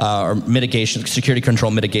or mitigation, security control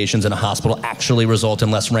mitigations in a hospital actually result in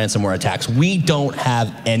less ransomware attacks. We don't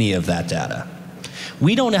have any of that data.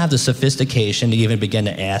 We don't have the sophistication to even begin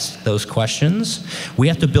to ask those questions. We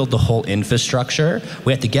have to build the whole infrastructure.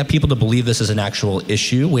 We have to get people to believe this is an actual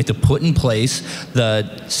issue. We have to put in place the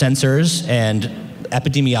sensors and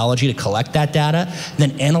epidemiology to collect that data, and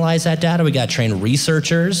then analyze that data. We got to train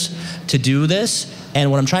researchers to do this. And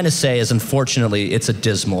what I'm trying to say is, unfortunately, it's a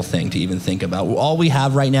dismal thing to even think about. All we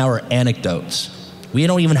have right now are anecdotes. We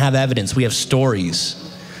don't even have evidence. We have stories.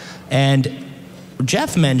 And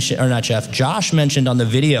Josh mentioned on the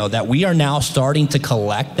video that we are now starting to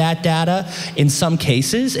collect that data in some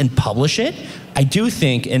cases and publish it. I do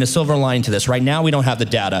think, in a silver lining to this, right now we don't have the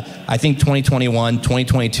data. I think 2021,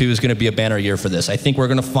 2022 is going to be a banner year for this. I think we're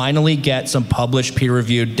going to finally get some published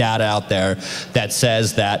peer-reviewed data out there that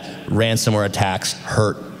says that ransomware attacks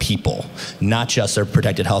hurt people, not just their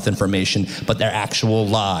protected health information, but their actual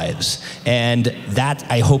lives. And that,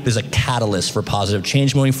 I hope, is a catalyst for positive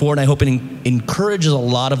change moving forward. And I hope it encourages a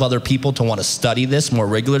lot of other people to want to study this more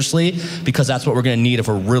rigorously, because that's what we're going to need if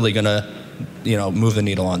we're really going to, move the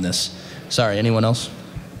needle on this. Sorry, anyone else?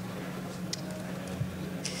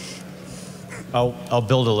 I'll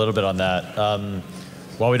build a little bit on that.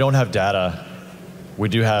 While we don't have data, we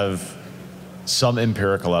do have some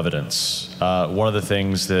empirical evidence. One of the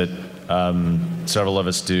things that several of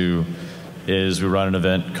us do is we run an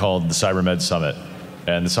event called the CyberMed Summit.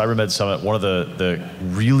 And the CyberMed Summit, one of the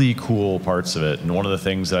really cool parts of it, and one of the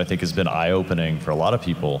things that I think has been eye-opening for a lot of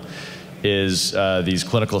people, is these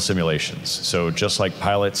clinical simulations. So just like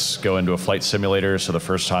pilots go into a flight simulator, so the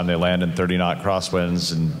first time they land in 30-knot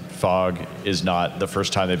crosswinds and fog is not the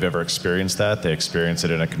first time they've ever experienced that. They experience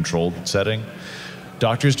it in a controlled setting.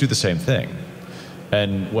 Doctors do the same thing.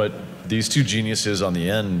 And what these two geniuses on the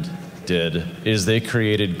end did is they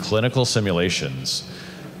created clinical simulations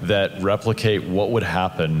that replicate what would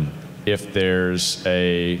happen if there's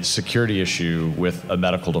a security issue with a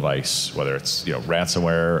medical device, whether it's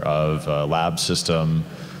ransomware of a lab system,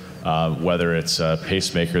 whether it's a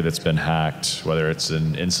pacemaker that's been hacked, whether it's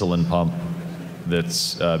an insulin pump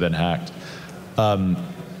that's been hacked.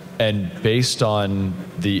 And based on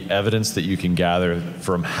the evidence that you can gather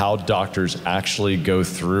from how doctors actually go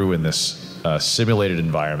through in this simulated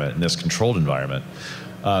environment, in this controlled environment,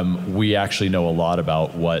 we actually know a lot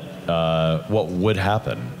about what would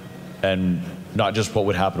happen. And not just what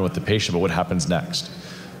would happen with the patient, but what happens next.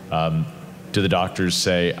 Do the doctors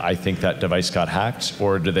say, I think that device got hacked,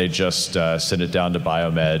 or do they just send it down to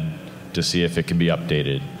biomed to see if it can be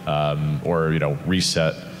updated, or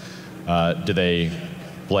reset? Do they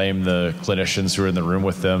blame the clinicians who are in the room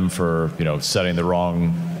with them for setting the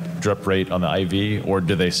wrong drip rate on the IV, or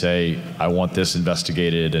do they say, I want this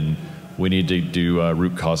investigated and we need to do a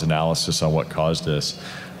root cause analysis on what caused this?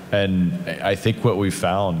 And I think what we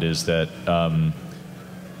found is that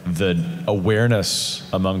the awareness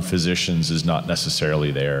among physicians is not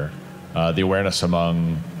necessarily there. The awareness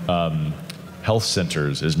among health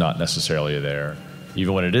centers is not necessarily there.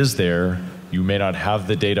 Even when it is there, you may not have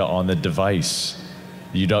the data on the device.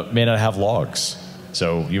 You may not have logs.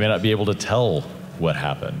 So you may not be able to tell what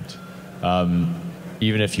happened.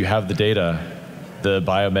 Even if you have the data, the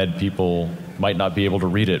biomed people might not be able to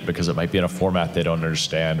read it because it might be in a format they don't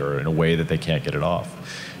understand or in a way that they can't get it off.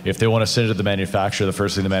 If they want to send it to the manufacturer, the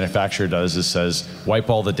first thing the manufacturer does is says, wipe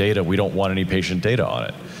all the data, we don't want any patient data on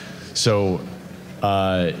it. So,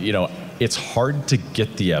 it's hard to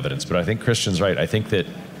get the evidence, but I think Christian's right. I think that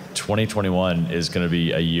 2021 is going to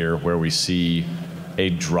be a year where we see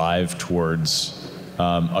a drive towards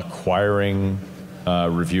acquiring,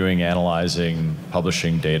 reviewing, analyzing,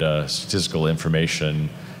 publishing data, statistical information,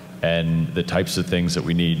 and the types of things that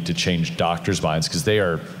we need to change doctors' minds, because they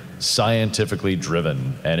are scientifically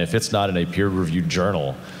driven. And if it's not in a peer-reviewed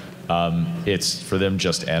journal, it's for them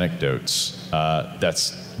just anecdotes.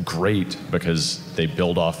 That's great because they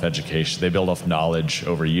build off education, they build off knowledge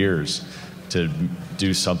over years to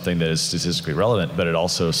do something that is statistically relevant, but it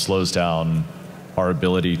also slows down our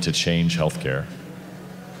ability to change healthcare.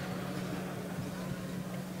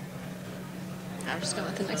 I'm just going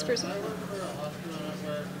with the next person.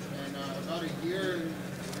 About a year and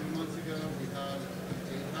 3 months ago, we had a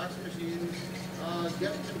fax machine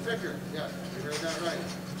get configured. Yes, you heard that right.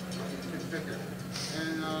 Configured.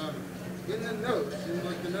 And in the notes,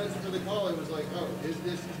 the notes for the call, it was like, oh, is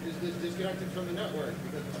this disconnected from the network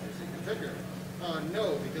because it's obviously configured?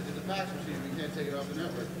 No, because it's a fax machine, we can't take it off the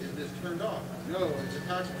network. Is this turned off? No, it's a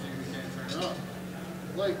fax machine, we can't turn it off.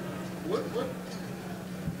 Like,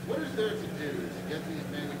 what is there to do to get these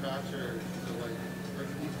manufacturers to like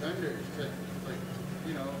these vendors to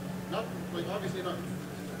not obviously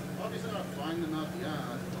not find them out the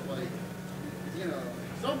ass, but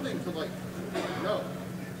something to no.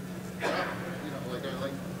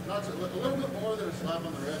 Not a little bit more than a slap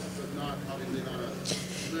on the wrist, but not obviously not a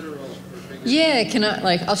literal.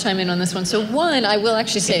 Yeah, I'll chime in on this one. So one, I will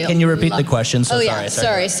actually say. Can you repeat the question? So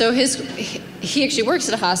sorry. So he actually works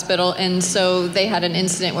at a hospital, and so they had an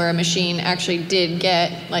incident where a machine actually did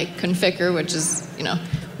get configure, which is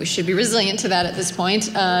we should be resilient to that at this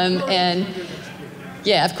point. And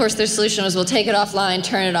yeah, of course, their solution was, we'll take it offline,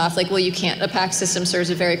 turn it off. Well, you can't. A PACS system serves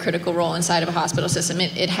a very critical role inside of a hospital system.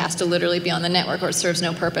 It has to literally be on the network or it serves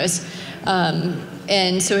no purpose.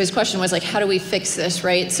 And so his question was how do we fix this,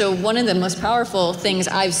 right? So one of the most powerful things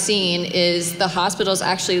I've seen is the hospitals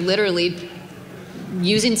actually literally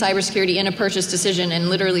using cybersecurity in a purchase decision and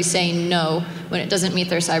literally saying no when it doesn't meet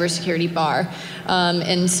their cybersecurity bar.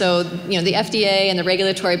 And so, the FDA and the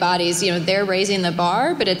regulatory bodies, they're raising the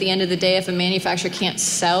bar, but at the end of the day, if a manufacturer can't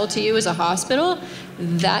sell to you as a hospital,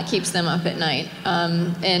 that keeps them up at night.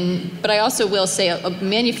 But I also will say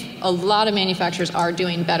a lot of manufacturers are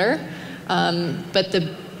doing better, but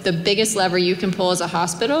the biggest lever you can pull as a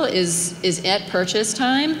hospital is at purchase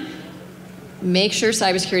time. Make sure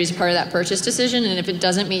cybersecurity is part of that purchase decision, and if it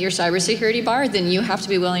doesn't meet your cybersecurity bar, then you have to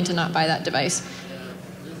be willing to not buy that device.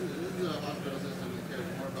 This is a hospital system that cares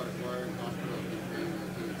more about acquiring hospitals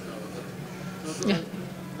than paying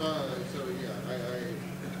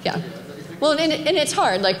Yeah. Well, and it's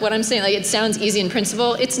hard. What I'm saying, it sounds easy in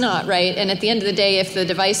principle. It's not, right? And at the end of the day, if the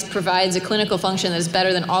device provides a clinical function that is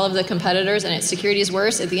better than all of the competitors and its security is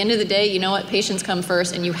worse, at the end of the day, you know what? Patients come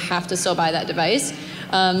first, and you have to still buy that device.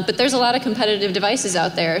 But there's a lot of competitive devices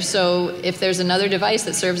out there. So if there's another device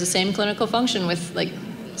that serves the same clinical function with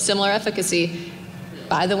similar efficacy,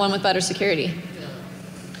 buy the one with better security.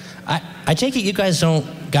 I take it you guys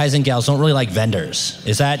and gals don't really like vendors.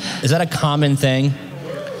 Is that a common thing?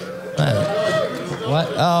 What?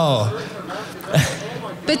 Oh.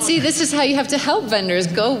 But see, this is how you have to help vendors.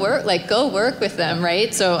 Go work with them,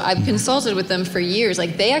 right? So I've consulted with them for years.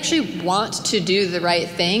 They actually want to do the right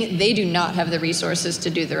thing. They do not have the resources to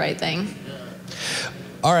do the right thing.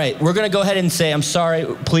 All right, we're going to go ahead and say, I'm sorry,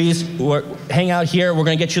 please, hang out here. We're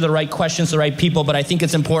going to get you the right questions, the right people, but I think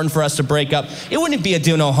it's important for us to break up. It wouldn't be a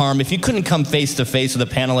do no harm if you couldn't come face to face with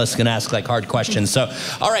a panelist and ask hard questions. So,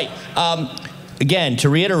 all right, again, to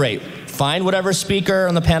reiterate, find whatever speaker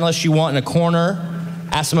on the panelist you want in a corner.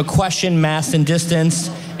 Ask them a question, masked and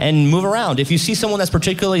distanced, and move around. If you see someone that's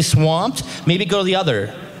particularly swamped, maybe go to the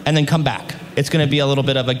other and then come back. It's going to be a little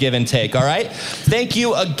bit of a give and take, all right? Thank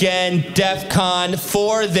you again, DEF CON,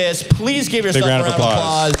 for this. Please give yourself a round of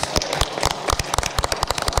applause.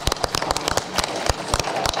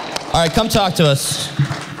 All right, come talk to us.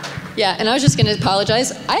 Yeah, and I was just going to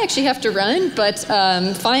apologize. I actually have to run, but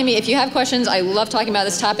find me. If you have questions, I love talking about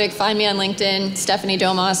this topic. Find me on LinkedIn, Stephanie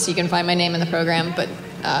Domas. You can find my name in the program. But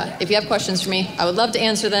if you have questions for me, I would love to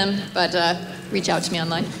answer them, but reach out to me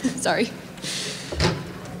online. Sorry.